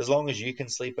 as long as you can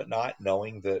sleep at night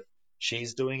knowing that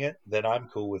she's doing it, then I'm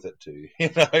cool with it too. You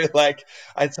know, like,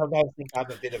 I sometimes think I'm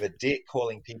a bit of a dick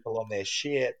calling people on their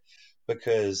shit,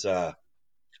 because I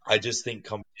just think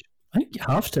competition, I think you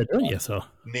have to, don't you, though?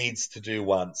 needs to do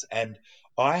once. And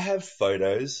I have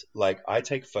photos, like I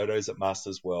take photos at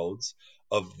Masters Worlds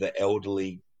of the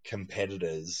elderly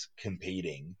competitors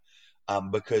competing,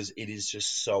 because it is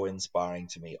just so inspiring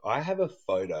to me. I have a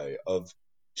photo of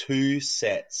 2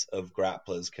 sets of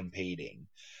grapplers competing,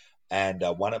 and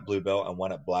one at blue belt and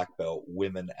one at black belt,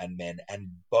 women and men,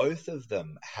 and both of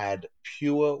them had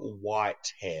pure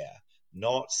white hair,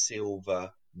 not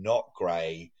silver, not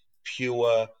grey,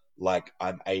 pure, like,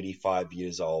 I'm 85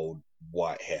 years old,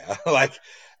 white hair. Like,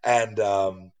 and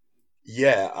to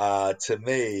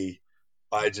me,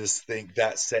 I just think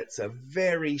that sets a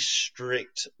very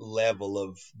strict level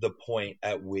of the point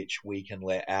at which we can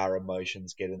let our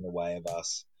emotions get in the way of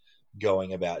us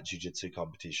going about jiu-jitsu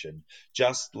competition.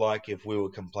 Just like if we were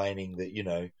complaining that, you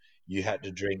know, you had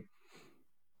to drink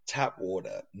tap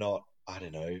water, not, I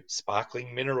don't know,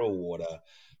 sparkling mineral water.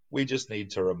 We just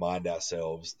need to remind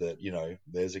ourselves that, you know,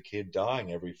 there's a kid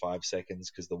dying every 5 seconds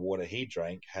because the water he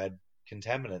drank had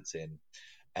contaminants in.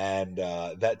 And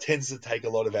that tends to take a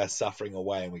lot of our suffering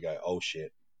away, and we go, oh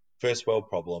shit, first world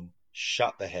problem,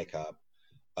 shut the heck up.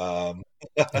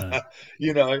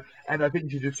 You know, and I think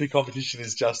jiu-jitsu competition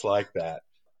is just like that.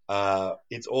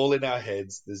 It's all in our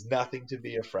heads. There's nothing to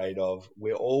be afraid of.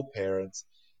 We're all parents.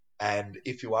 And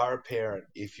if you are a parent,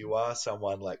 if you are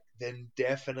someone like, then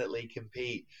definitely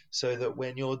compete, so that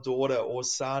when your daughter or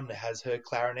son has her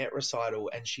clarinet recital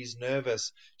and she's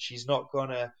nervous, she's not going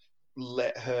to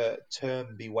let her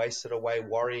term be wasted away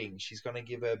worrying. She's going to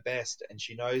give her best. And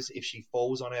she knows if she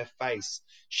falls on her face,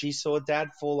 she saw dad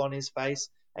fall on his face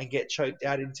and get choked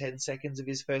out in 10 seconds of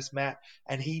his first mat,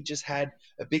 and he just had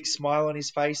a big smile on his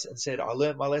face and said, I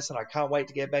learned my lesson, I can't wait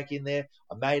to get back in there,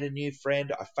 I made a new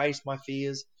friend, I faced my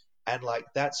fears. And like,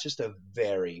 that's just a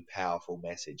very powerful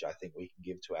message I think we can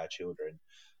give to our children.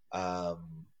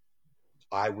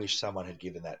 I wish someone had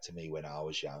given that to me when I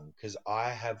was young, because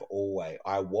I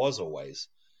was always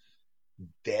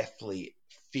deathly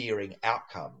fearing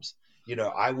outcomes. You know,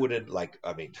 I wouldn't, like,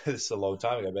 I mean, this is a long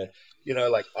time ago, but, you know,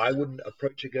 like, I wouldn't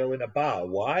approach a girl in a bar.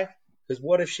 Why? Because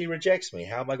what if she rejects me?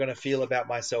 How am I going to feel about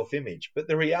my self-image? But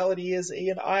the reality is,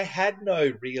 Ian, I had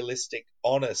no realistic,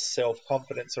 honest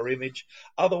self-confidence or image.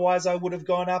 Otherwise, I would have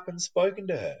gone up and spoken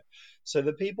to her. So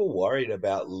the people worried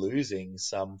about losing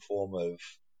some form of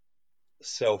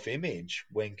self-image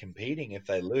when competing, if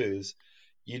they lose,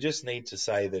 you just need to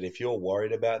say that if you're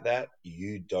worried about that,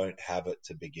 you don't have it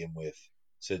to begin with.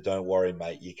 So don't worry,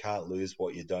 mate. You can't lose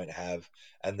what you don't have.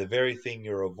 And the very thing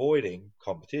you're avoiding,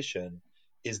 competition,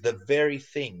 is the very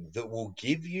thing that will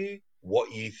give you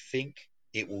what you think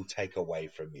it will take away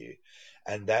from you.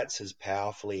 And that's as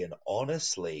powerfully and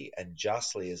honestly and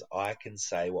justly as I can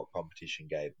say what competition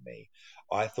gave me.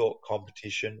 I thought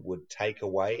competition would take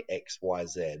away X, Y,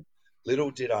 Z.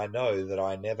 Little did I know that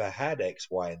I never had X,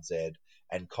 Y, and Z,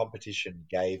 and competition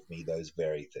gave me those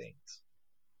very things.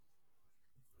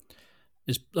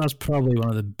 That's probably one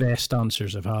of the best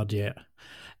answers I've had yet.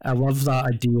 I love that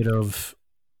idea of,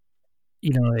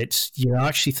 you know, you're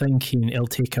actually thinking it'll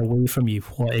take away from you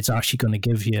what it's actually going to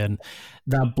give you, and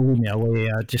that blew me away.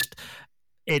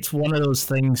 It's one of those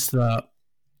things that,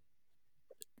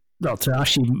 well, to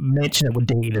actually mention it with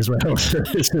dating as well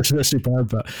is superb,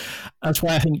 but that's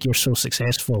why I think you're so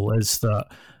successful, is that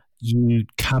you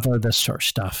cover this sort of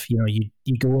stuff. You know,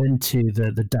 you go into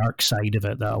the dark side of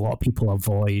it that a lot of people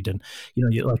avoid. And, you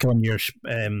know, like on your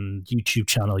YouTube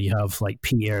channel, you have like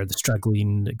Pierre, the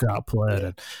struggling grappler,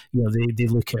 and, you know, they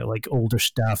look at like older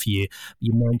stuff. You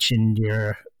mentioned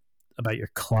about your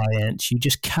clients. You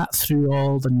just cut through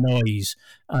all the noise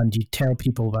and you tell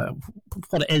people about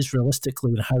what it is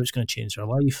realistically and how it's going to change their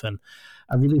life. And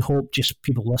I really hope just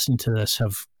people listening to this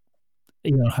have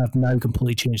now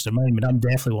completely changed their mind. I mean, I'm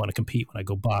definitely want to compete when I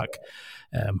go back.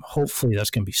 Hopefully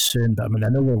that's going to be soon. But I mean, I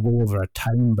know we're well over our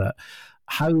time, but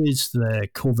how is the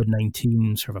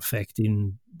COVID-19 sort of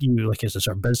affecting you, like as a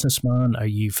sort of businessman? Are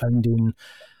you finding,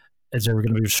 is there going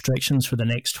to be restrictions for the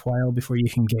next while before you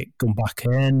can get going back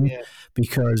in? Yeah.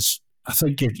 Because I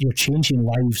think you're changing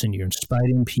lives and you're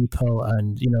inspiring people,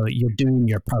 and, you know, you're doing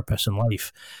your purpose in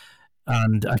life.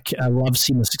 And I love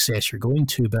seeing the success you're going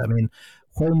to. But I mean,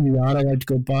 when you are allowed to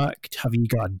go back, have you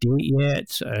got a date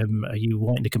yet? Are you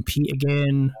wanting to compete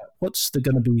again? What's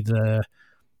going to be the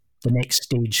next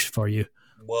stage for you?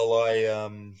 Well,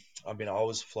 I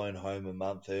was flown home a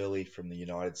month early from the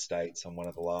United States on one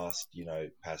of the last, you know,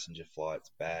 passenger flights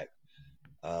back,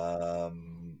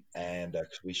 and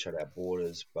we shut our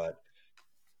borders. But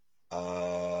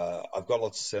I've got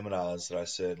lots of seminars that I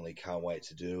certainly can't wait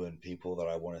to do, and people that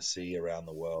I want to see around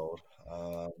the world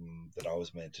that I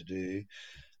was meant to do.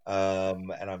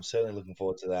 And I'm certainly looking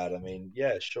forward to that. I mean,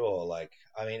 yeah, sure. Like,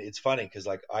 I mean, it's funny because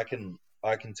like I can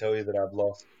tell you that I've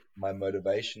lost my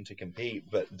motivation to compete,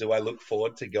 but do I look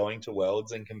forward to going to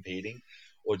Worlds and competing,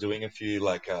 or doing a few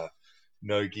like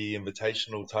no-gi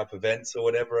invitational type events or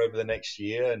whatever over the next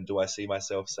year? And do I see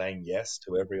myself saying yes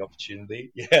to every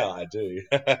opportunity? Yeah, I do.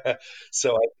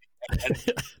 So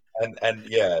and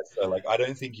yeah, so like I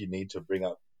don't think you need to bring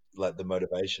up like the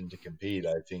motivation to compete.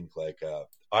 I think like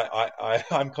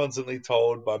I'm constantly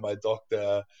told by my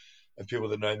doctor and people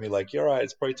that know me, like, you're right,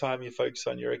 it's probably time you focus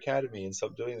on your academy and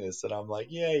stop doing this. And I'm like,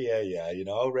 yeah, you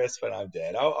know, I'll rest when I'm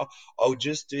dead. I'll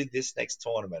just do this next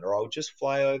tournament, or I'll just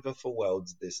fly over for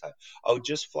Worlds this time. I'll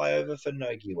just fly over for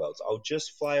Nogi Worlds. I'll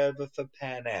just fly over for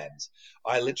Pan Ams.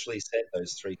 I literally said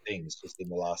those three things just in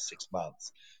the last 6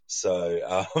 months. So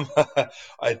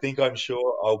I'm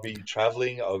sure I'll be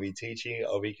traveling, I'll be teaching,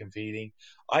 I'll be competing.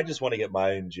 I just want to get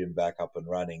my own gym back up and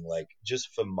running, like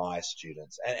just for my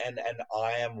students. And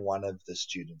I am one of the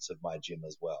students of my gym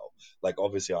as well. Like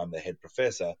obviously I'm the head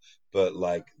professor, but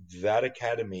like that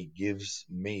academy gives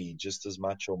me just as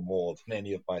much or more than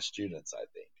any of my students, I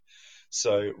think.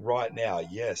 So right now,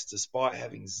 yes, despite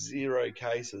having 0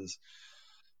 cases,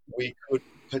 we could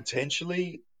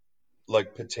potentially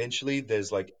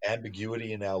there's like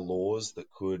ambiguity in our laws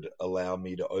that could allow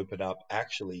me to open up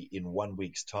actually in 1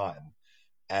 week's time.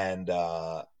 And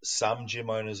some gym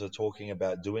owners are talking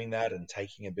about doing that and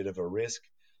taking a bit of a risk.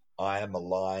 I am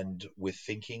aligned with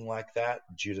thinking like that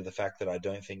due to the fact that I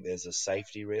don't think there's a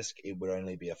safety risk. It would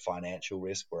only be a financial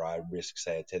risk where I risk,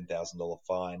 say, a $10,000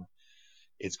 fine.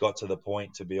 It's got to the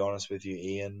point, to be honest with you,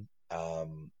 Ian,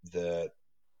 that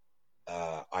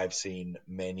I've seen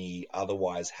many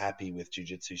otherwise happy with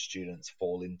jiu-jitsu students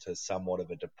fall into somewhat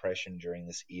of a depression during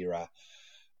this era.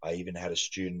 I even had a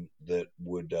student that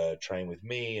would train with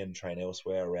me and train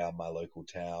elsewhere around my local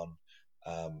town,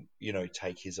 you know,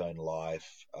 take his own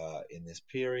life in this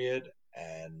period.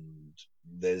 And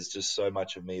there's just so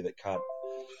much of me that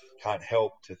can't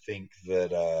help to think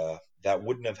that that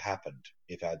wouldn't have happened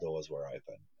if our doors were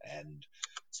open. And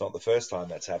it's not the first time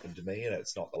that's happened to me, and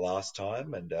it's not the last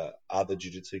time. And other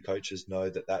jiu-jitsu coaches know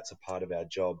that that's a part of our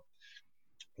job.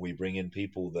 We bring in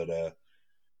people that are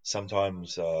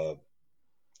sometimes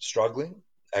struggling,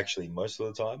 actually most of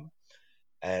the time,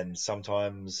 and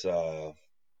sometimes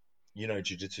you know,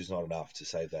 jiu-jitsu is not enough to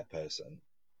save that person.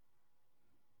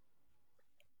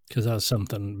 Because that's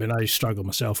something, I mean, I struggle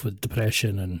myself with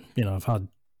depression, and, you know, I've had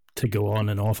to go on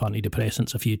and off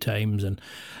antidepressants a few times, and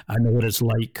I know what it's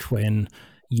like when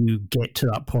you get to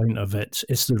that point of it's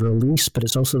the release, but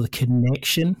it's also the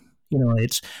connection. You know,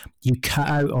 it's, you cut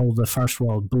out all the first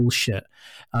world bullshit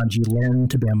and you learn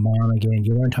to be a man again.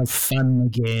 You learn to have fun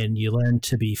again. You learn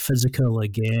to be physical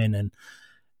again. And,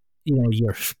 you know,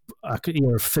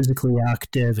 you're physically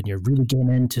active and you're really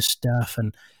getting into stuff.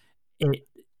 And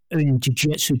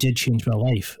jiu-jitsu did change my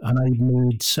life, and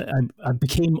I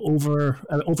became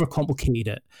overcomplicated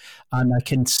it, and I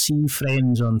can see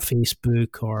friends on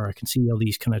Facebook, or I can see all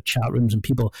these kind of chat rooms and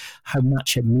people, how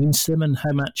much it means to them and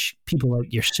how much people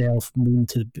like yourself mean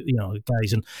to, you know,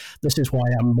 guys. And this is why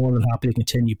I'm more than happy to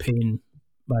continue paying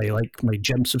my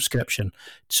gym subscription,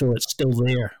 so it's still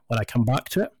there when I come back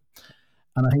to it.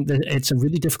 And I think that it's a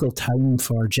really difficult time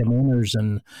for gym owners,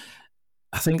 and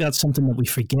I think that's something that we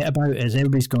forget about. Is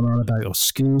everybody's gone on about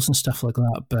schools and stuff like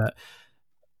that, but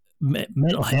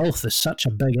mental health is such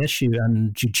a big issue,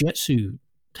 and jiu-jitsu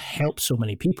helps so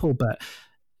many people. But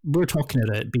we're talking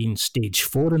about it being stage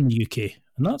 4 in the UK,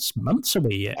 and that's months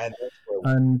away yet.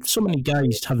 And so many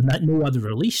guys have no other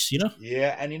release,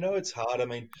 Yeah, and it's hard. I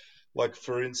mean, like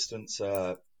for instance,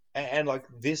 and like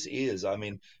this is, I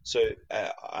mean, so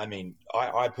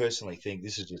I personally think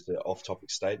this is just an off-topic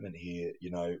statement here,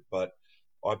 but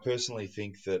I personally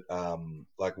think that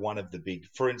like one of the big,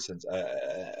 for instance,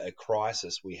 a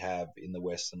crisis we have in the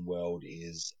Western world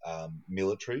is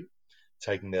military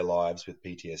taking their lives with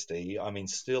PTSD. I mean,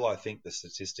 still, I think the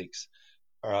statistics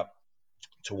are up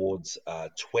towards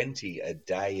 20 a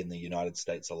day in the United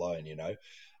States alone,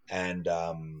 and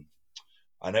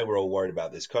I know we're all worried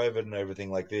about this COVID and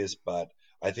everything like this, but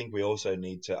I think we also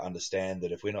need to understand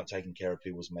that if we're not taking care of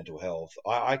people's mental health,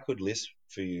 I could list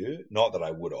for you, not that I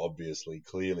would obviously,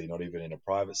 clearly, not even in a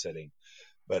private setting,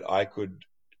 but I could,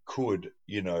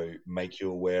 make you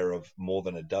aware of more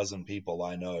than a dozen people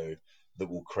I know that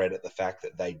will credit the fact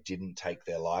that they didn't take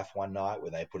their life one night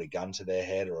when they put a gun to their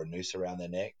head or a noose around their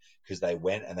neck because they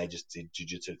went and they just did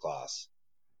jiu-jitsu class.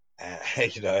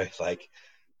 Like,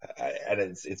 and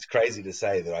it's crazy to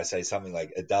say that I say something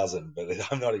like a dozen, but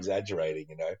I'm not exaggerating,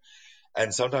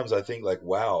 And sometimes I think like,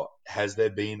 wow, has there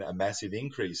been a massive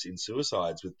increase in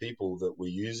suicides with people that were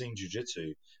using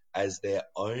jiu-jitsu as their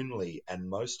only and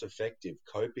most effective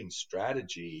coping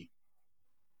strategy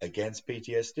against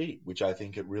PTSD, which I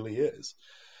think it really is.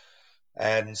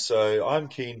 And so I'm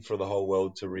keen for the whole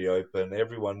world to reopen.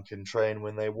 Everyone can train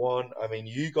when they want. I mean,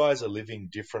 you guys are living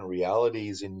different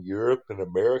realities in Europe and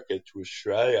America to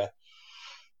Australia.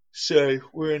 So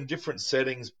we're in different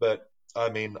settings, but I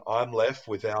mean, I'm left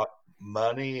without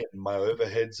money and my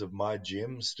overheads of my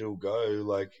gym still go,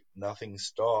 like nothing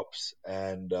stops.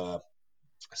 And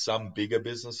some bigger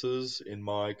businesses in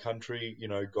my country,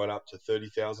 got up to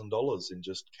 $30,000 in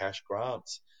just cash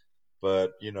grants.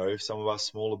 But some of us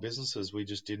smaller businesses, we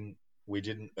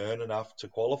didn't earn enough to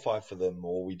qualify for them,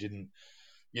 or we didn't,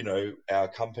 our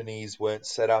companies weren't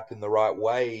set up in the right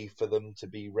way for them to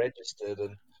be registered,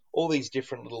 and all these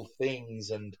different little things.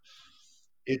 And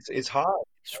it's hard.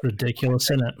 It's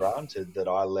ridiculous, isn't it? Granted that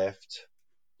I left,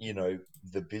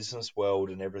 the business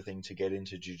world and everything to get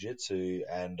into jiu-jitsu,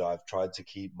 and I've tried to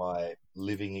keep my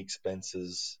living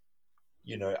expenses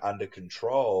under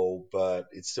control, but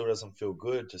it still doesn't feel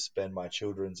good to spend my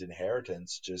children's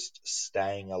inheritance just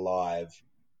staying alive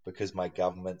because my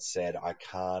government said I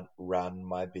can't run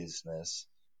my business,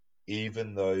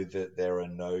 even though that there are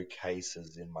no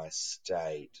cases in my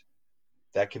state.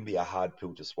 That can be a hard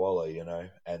pill to swallow,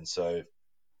 And so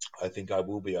I think I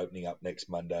will be opening up next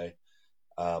Monday,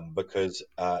 because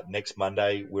next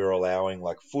Monday we're allowing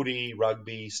like footy,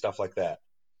 rugby, stuff like that.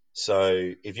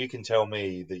 So if you can tell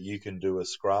me that you can do a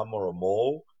scrum or a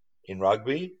maul in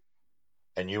rugby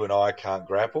and you and I can't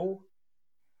grapple,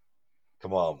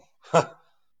 come on.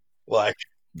 Like,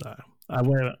 No, I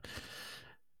will.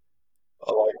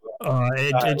 I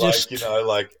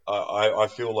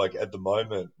feel like at the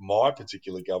moment, my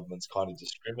particular government's kind of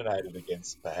discriminated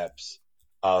against perhaps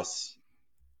us.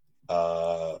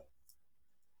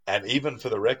 And even for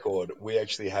the record, we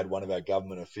actually had one of our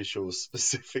government officials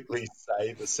specifically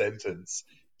say the sentence,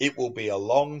 "It will be a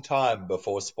long time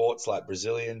before sports like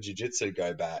Brazilian Jiu-Jitsu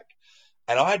go back."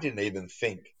 And I didn't even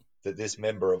think that this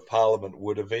member of parliament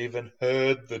would have even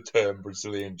heard the term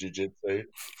Brazilian Jiu-Jitsu,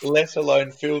 let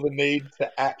alone feel the need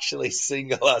to actually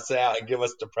single us out and give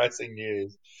us depressing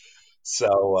news.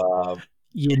 So,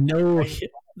 you know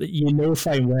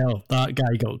fine well that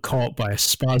guy got caught by a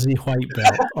spazzy white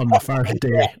belt on the first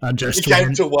day and just he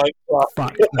came to white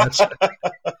fuck this.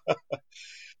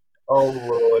 Oh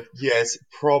Lord, yes,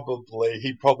 probably.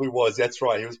 He probably was. That's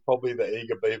right. He was probably the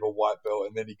eager beaver white belt,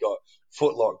 and then he got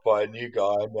footlocked by a new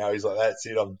guy, and now he's like, "That's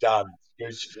it, I'm done."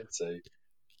 Jiu-jitsu.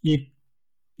 You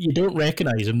don't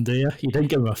recognise him, do you? You didn't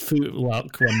give him a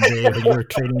footlock one day when you were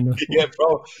training him. Yeah,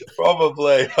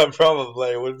 probably.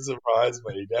 Probably. It wouldn't surprise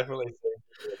me. Definitely seems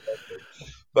to be effective.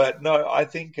 But no, I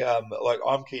think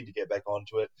I'm keen to get back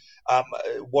onto it.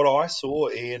 What I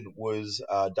saw, Ian, was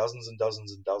dozens and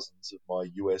dozens and dozens of my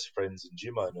US friends and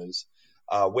gym owners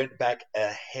went back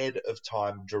ahead of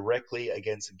time directly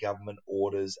against government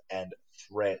orders and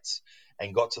threats,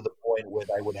 and got to the point where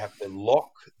they would have to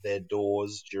lock their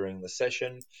doors during the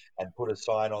session and put a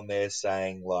sign on there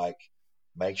saying, like,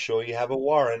 "Make sure you have a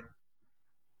warrant."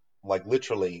 Like,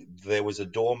 literally, there was a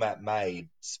doormat made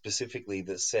specifically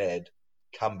that said,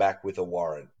 "Come back with a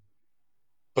warrant,"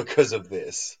 because of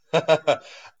this.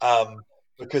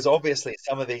 because obviously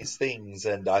some of these things,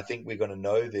 and I think we're going to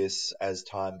know this as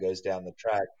time goes down the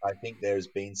track, I think there's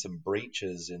been some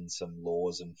breaches in some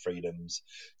laws and freedoms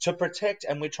to protect,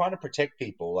 and we're trying to protect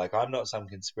people. Like, I'm not some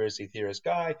conspiracy theorist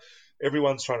guy.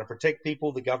 Everyone's trying to protect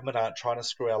people. The government aren't trying to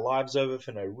screw our lives over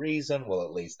for no reason. Well,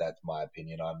 at least that's my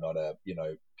opinion. I'm not a,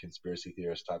 conspiracy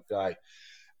theorist type guy.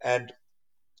 And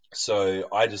so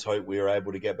I just hope we are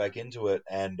able to get back into it,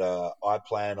 and I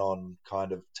plan on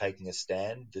kind of taking a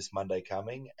stand this Monday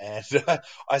coming, and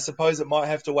I suppose it might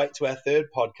have to wait to our third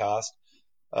podcast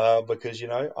because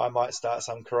I might start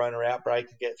some corona outbreak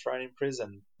and get thrown in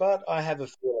prison. But I have a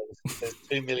feeling there's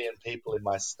 2 million people in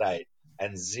my state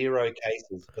and 0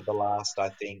 cases for the last, I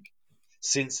think,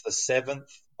 since the 7th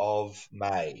of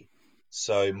May.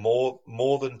 So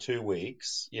more than 2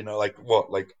 weeks. Like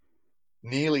what, like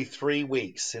nearly 3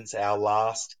 weeks since our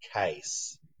last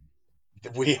case.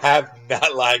 We have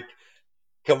not, like,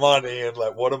 come on, Ian,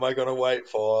 like, what am I going to wait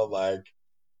for? Like,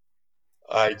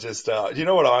 I just, you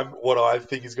know what I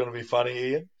think is going to be funny,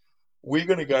 Ian? We're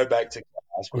going to go back to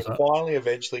class. What's We're that? finally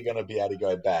eventually going to be able to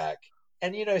go back.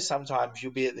 And sometimes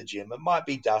you'll be at the gym, it might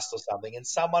be dust or something, and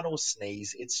someone will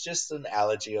sneeze. It's just an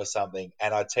allergy or something.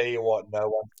 And I tell you what, no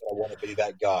one's going to want to be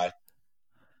that guy.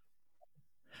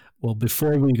 Well,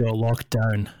 before we got locked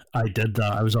down, I did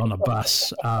that. I was on a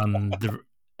bus, and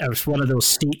it was one of those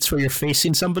seats where you're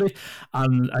facing somebody,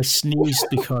 and I sneezed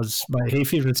because my hay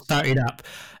fever had started up.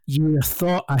 You would have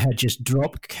thought I had just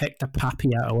drop kicked a pappy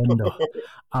out a window.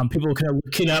 And people were kind of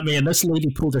looking at me, and this lady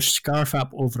pulled her scarf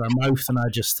up over her mouth, and I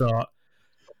just thought,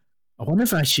 I wonder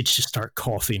if I should just start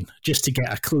coughing just to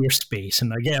get a clear space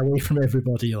and I get away from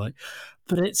everybody.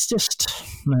 But it's just,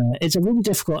 it's a really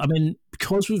difficult. I mean,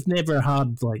 because we've never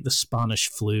had like the Spanish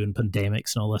flu and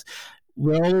pandemics and all this,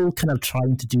 we're all kind of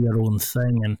trying to do our own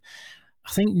thing, and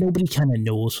I think nobody kind of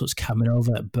knows what's coming of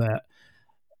it. But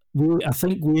I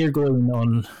think we're going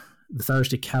on the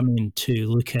Thursday coming to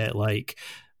look at like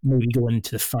maybe going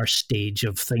into the first stage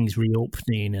of things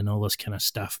reopening and all this kind of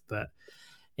stuff. But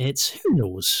it's, who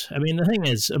knows? I mean, the thing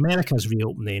is, America's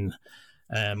reopening.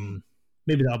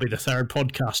 Maybe that'll be the third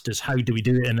podcast, is how do we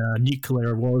do it in a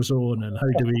nuclear war zone, and how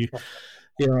do we,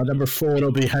 number 4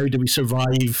 will be how do we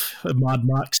survive a Mad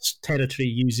Max territory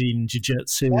using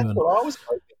jiu-jitsu. That's what I was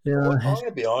hoping. Yeah. I'm going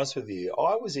to be honest with you.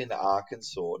 I was in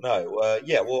Arkansas.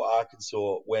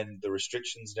 Arkansas, when the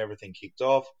restrictions and everything kicked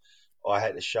off. I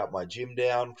had to shut my gym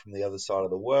down from the other side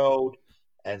of the world.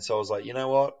 And so I was like, you know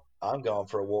what? I'm going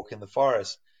for a walk in the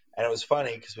forest. And it was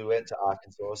funny because we went to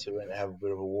Arkansas, so we went to have a bit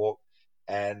of a walk.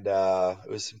 And it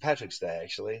was St. Patrick's Day,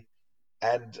 actually.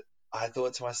 And I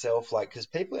thought to myself, like, because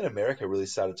people in America really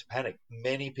started to panic.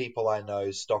 Many people I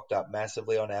know stocked up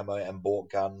massively on ammo and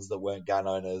bought guns that weren't gun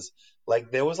owners.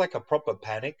 Like, there was like a proper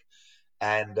panic.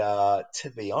 And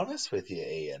to be honest with you,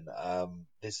 Ian,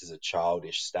 this is a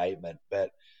childish statement,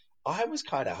 but I was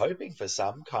kind of hoping for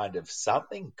some kind of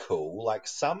something cool, like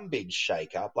some big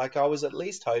shake-up. Like, I was at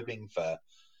least hoping for,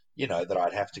 that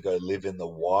I'd have to go live in the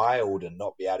wild and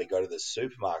not be able to go to the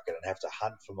supermarket and have to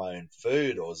hunt for my own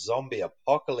food, or zombie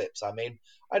apocalypse. I mean,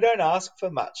 I don't ask for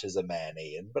much as a man,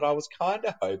 Ian, but I was kind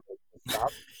of hoping for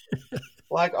something.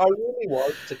 Like, I really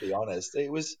was, to be honest.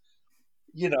 It was,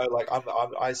 like,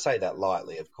 I say that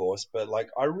lightly, of course, but like,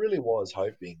 I really was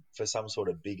hoping for some sort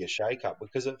of bigger shake-up,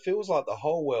 because it feels like the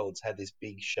whole world's had this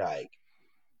big shake.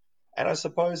 And I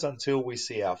suppose until we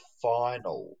see our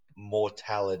final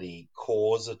mortality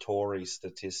causatory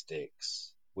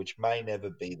statistics, which may never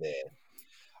be there,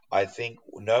 I think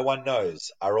no one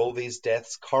knows, are all these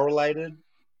deaths correlated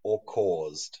or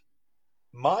caused?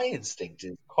 My instinct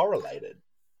is correlated.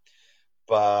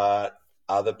 But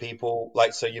other people,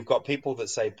 like, so you've got people that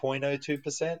say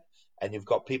 0.02%, and you've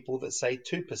got people that say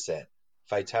 2%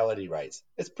 fatality rates.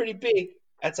 It's pretty big.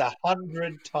 That's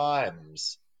 100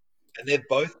 times. And they've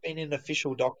both been in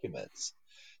official documents.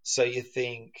 So you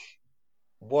think,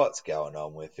 what's going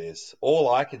on with this? All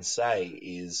I can say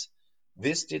is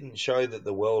this didn't show that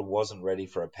the world wasn't ready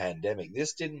for a pandemic.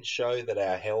 This didn't show that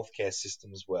our healthcare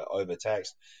systems were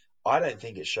overtaxed. I don't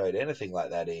think it showed anything like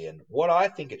that, Ian. What I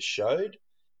think it showed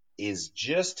is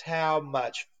just how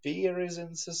much fear is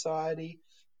in society,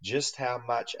 just how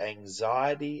much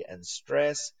anxiety and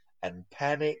stress and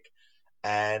panic,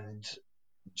 and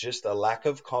just a lack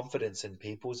of confidence in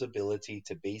people's ability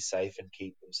to be safe and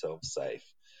keep themselves safe.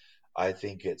 I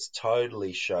think it's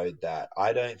totally showed that.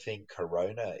 I don't think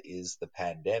corona is the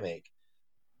pandemic.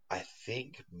 I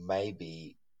think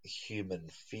maybe human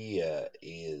fear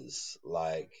is,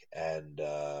 like, and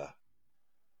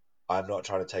I'm not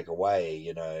trying to take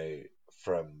away,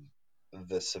 from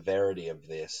the severity of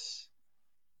this.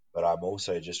 but I'm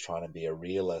also just trying to be a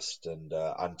realist. And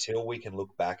until we can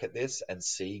look back at this and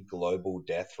see global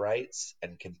death rates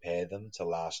and compare them to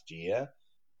last year,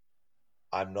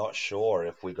 I'm not sure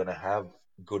if we're going to have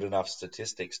good enough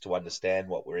statistics to understand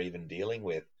what we're even dealing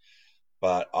with.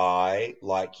 But I,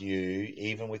 like you,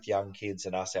 even with young kids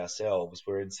and us ourselves,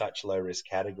 we're in such low risk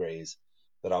categories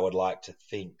that I would like to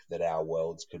think that our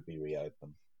worlds could be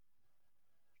reopened.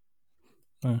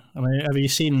 I mean, have you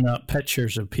seen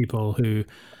pictures of people who,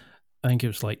 I think it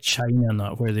was like China and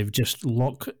that, where they've just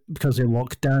because they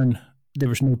locked down, there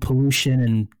was no pollution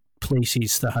in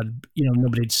places that had,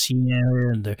 nobody had seen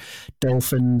earlier, and the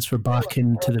dolphins were back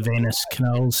into the Venice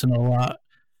canals and all that.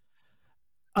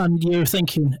 And you're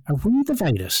thinking, are we the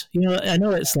virus? I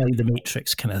know it's like the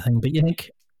Matrix kind of thing, but you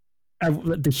think,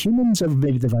 the humans are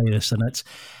maybe the virus,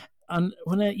 and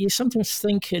when you sometimes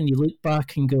think and you look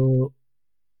back and go,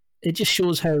 it just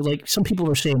shows how, like, some people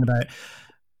were saying about,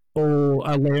 oh,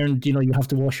 I learned, you have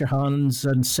to wash your hands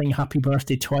and sing happy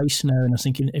birthday twice now. And I was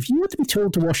thinking, if you want to be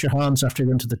told to wash your hands after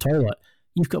going to the toilet,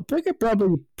 you've got bigger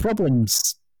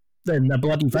problems than a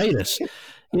bloody virus.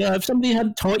 If somebody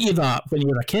had taught you that when you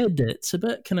were a kid, it's a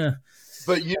bit kind of...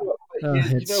 But you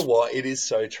know what? It is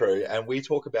so true. And we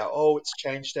talk about, it's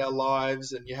changed our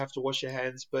lives and you have to wash your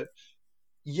hands. But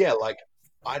yeah, like,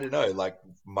 I don't know, like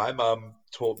my mum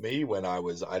taught me when I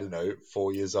was,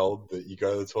 4 years old, that you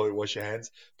go to the toilet, wash your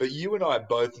hands. But you and I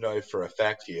both know for a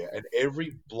fact here, and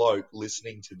every bloke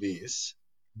listening to this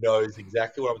knows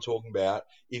exactly what I'm talking about.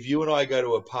 If you and I go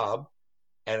to a pub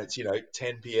and it's,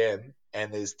 10 p.m.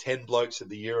 and there's 10 blokes at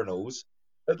the urinals,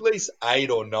 at least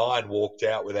 8 or 9 walked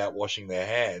out without washing their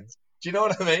hands. Do you know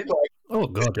what I mean? Like, oh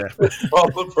God, yeah. It's been a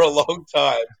problem for a long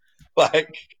time.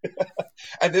 Like,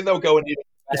 and then they'll go and eat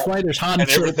it's why there's hand and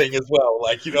everything as well.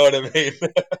 Like, you know what I mean?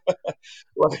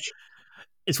 Like,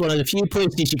 it's one of the few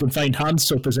places you can find hand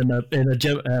soap is in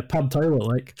a pub toilet.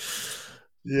 Like,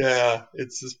 yeah,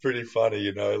 it's just pretty funny,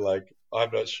 Like,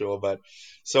 I'm not sure, but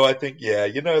so I think, yeah,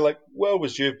 like, world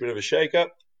was due a bit of a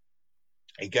shake-up.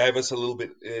 It gave us a little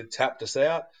bit, tapped us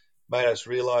out, made us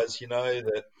realize,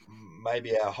 that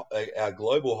maybe our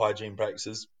global hygiene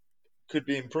practices could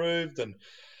be improved, and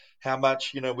how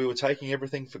much, we were taking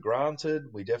everything for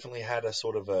granted. We definitely had a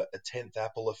sort of a 10th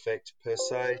Apple effect per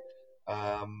se.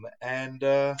 Yeah,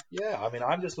 I mean,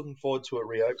 I'm just looking forward to it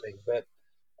reopening. But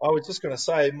I was just going to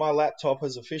say, my laptop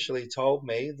has officially told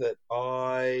me that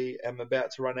I am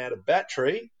about to run out of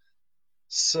battery.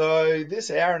 So this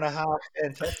hour and a half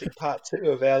fantastic part 2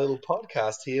 of our little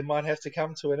podcast here might have to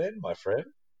come to an end, my friend.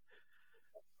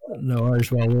 No,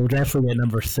 as well. We'll definitely get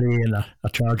number 3 and a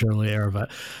charger later,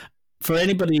 but for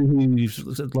anybody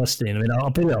who's listening, I mean,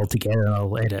 I'll put it all together and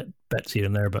I'll edit bits here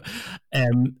and there, but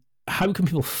how can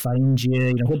people find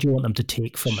you? What do you want them to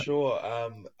take from it? Sure.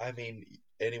 I mean,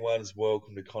 anyone's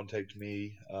welcome to contact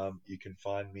me. You can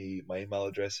find me. My email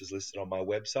address is listed on my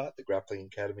website,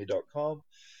 thegrapplingacademy.com.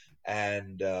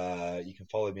 And you can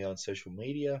follow me on social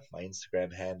media. My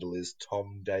Instagram handle is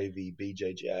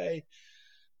TomDavyBJJ.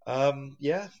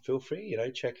 Yeah, feel free,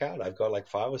 check out. I've got like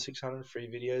 500 or 600 free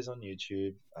videos on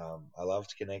YouTube. I love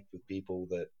to connect with people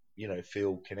that,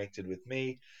 feel connected with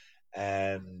me.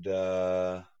 And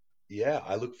yeah,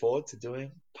 I look forward to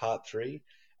doing part 3.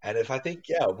 And if I think,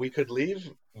 we could leave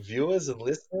viewers and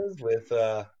listeners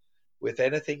with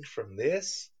anything from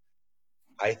this,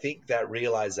 I think that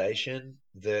realization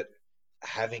that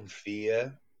having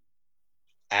fear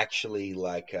actually,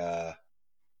 like,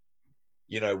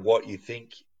 what you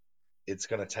think it's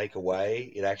going to take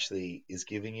away, it actually is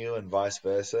giving you, and vice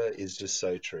versa, is just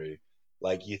so true.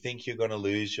 Like, you think you're going to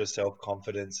lose your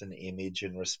self-confidence and image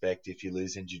and respect if you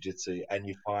lose in jiu-jitsu, and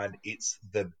you find it's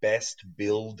the best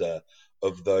builder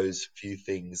of those few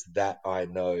things that I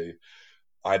know.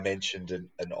 I mentioned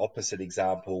an opposite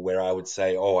example where I would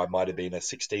say, I might have been a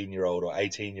 16-year-old or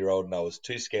 18-year-old and I was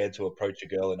too scared to approach a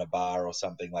girl in a bar or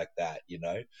something like that,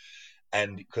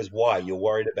 And because why? You're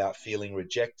worried about feeling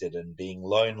rejected and being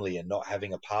lonely and not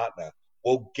having a partner.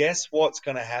 Well, guess what's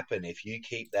going to happen if you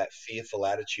keep that fearful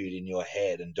attitude in your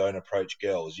head and don't approach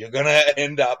girls? You're going to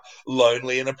end up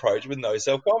lonely and approach with no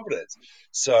self-confidence.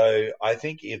 So I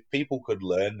think if people could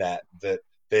learn that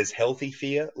there's healthy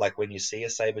fear, like when you see a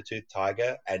saber-toothed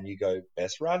tiger and you go,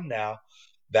 best run now,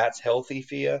 that's healthy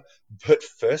fear. But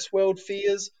first world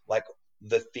fears, like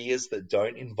the fears that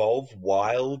don't involve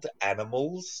wild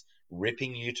animals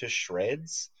ripping you to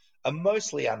shreds, are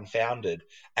mostly unfounded,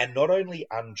 and not only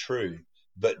untrue,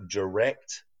 but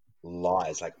direct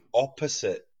lies, like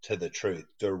opposite to the truth.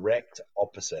 Direct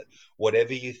opposite.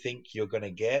 Whatever you think you're going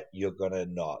to get, you're going to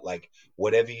not. Like,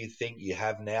 whatever you think you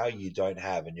have now, you don't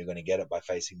have, and you're going to get it by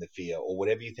facing the fear. Or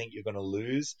whatever you think you're going to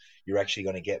lose, you're actually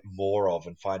going to get more of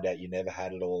and find out you never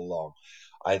had it all along.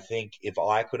 I think if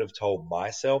I could have told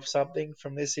myself something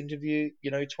from this interview,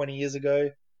 20 years ago,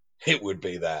 it would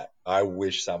be that. I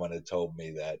wish someone had told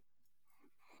me that.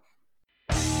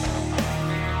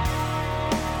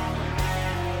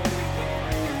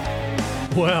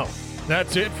 Well,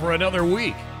 that's it for another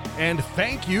week, and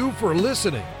thank you for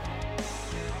listening.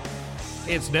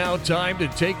 It's now time to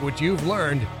take what you've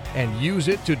learned and use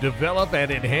it to develop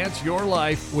and enhance your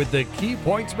life with the key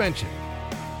points mentioned.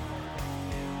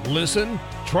 Listen,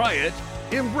 try it,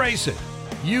 embrace it,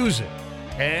 use it,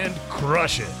 and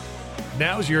crush it.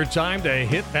 Now's your time to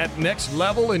hit that next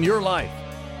level in your life.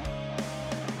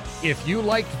 If you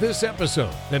liked this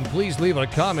episode, then please leave a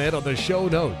comment on the show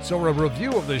notes or a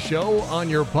review of the show on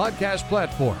your podcast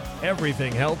platform.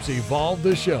 Everything helps evolve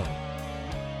the show.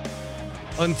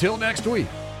 Until next week,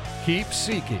 keep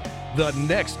seeking the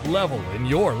next level in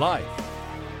your life.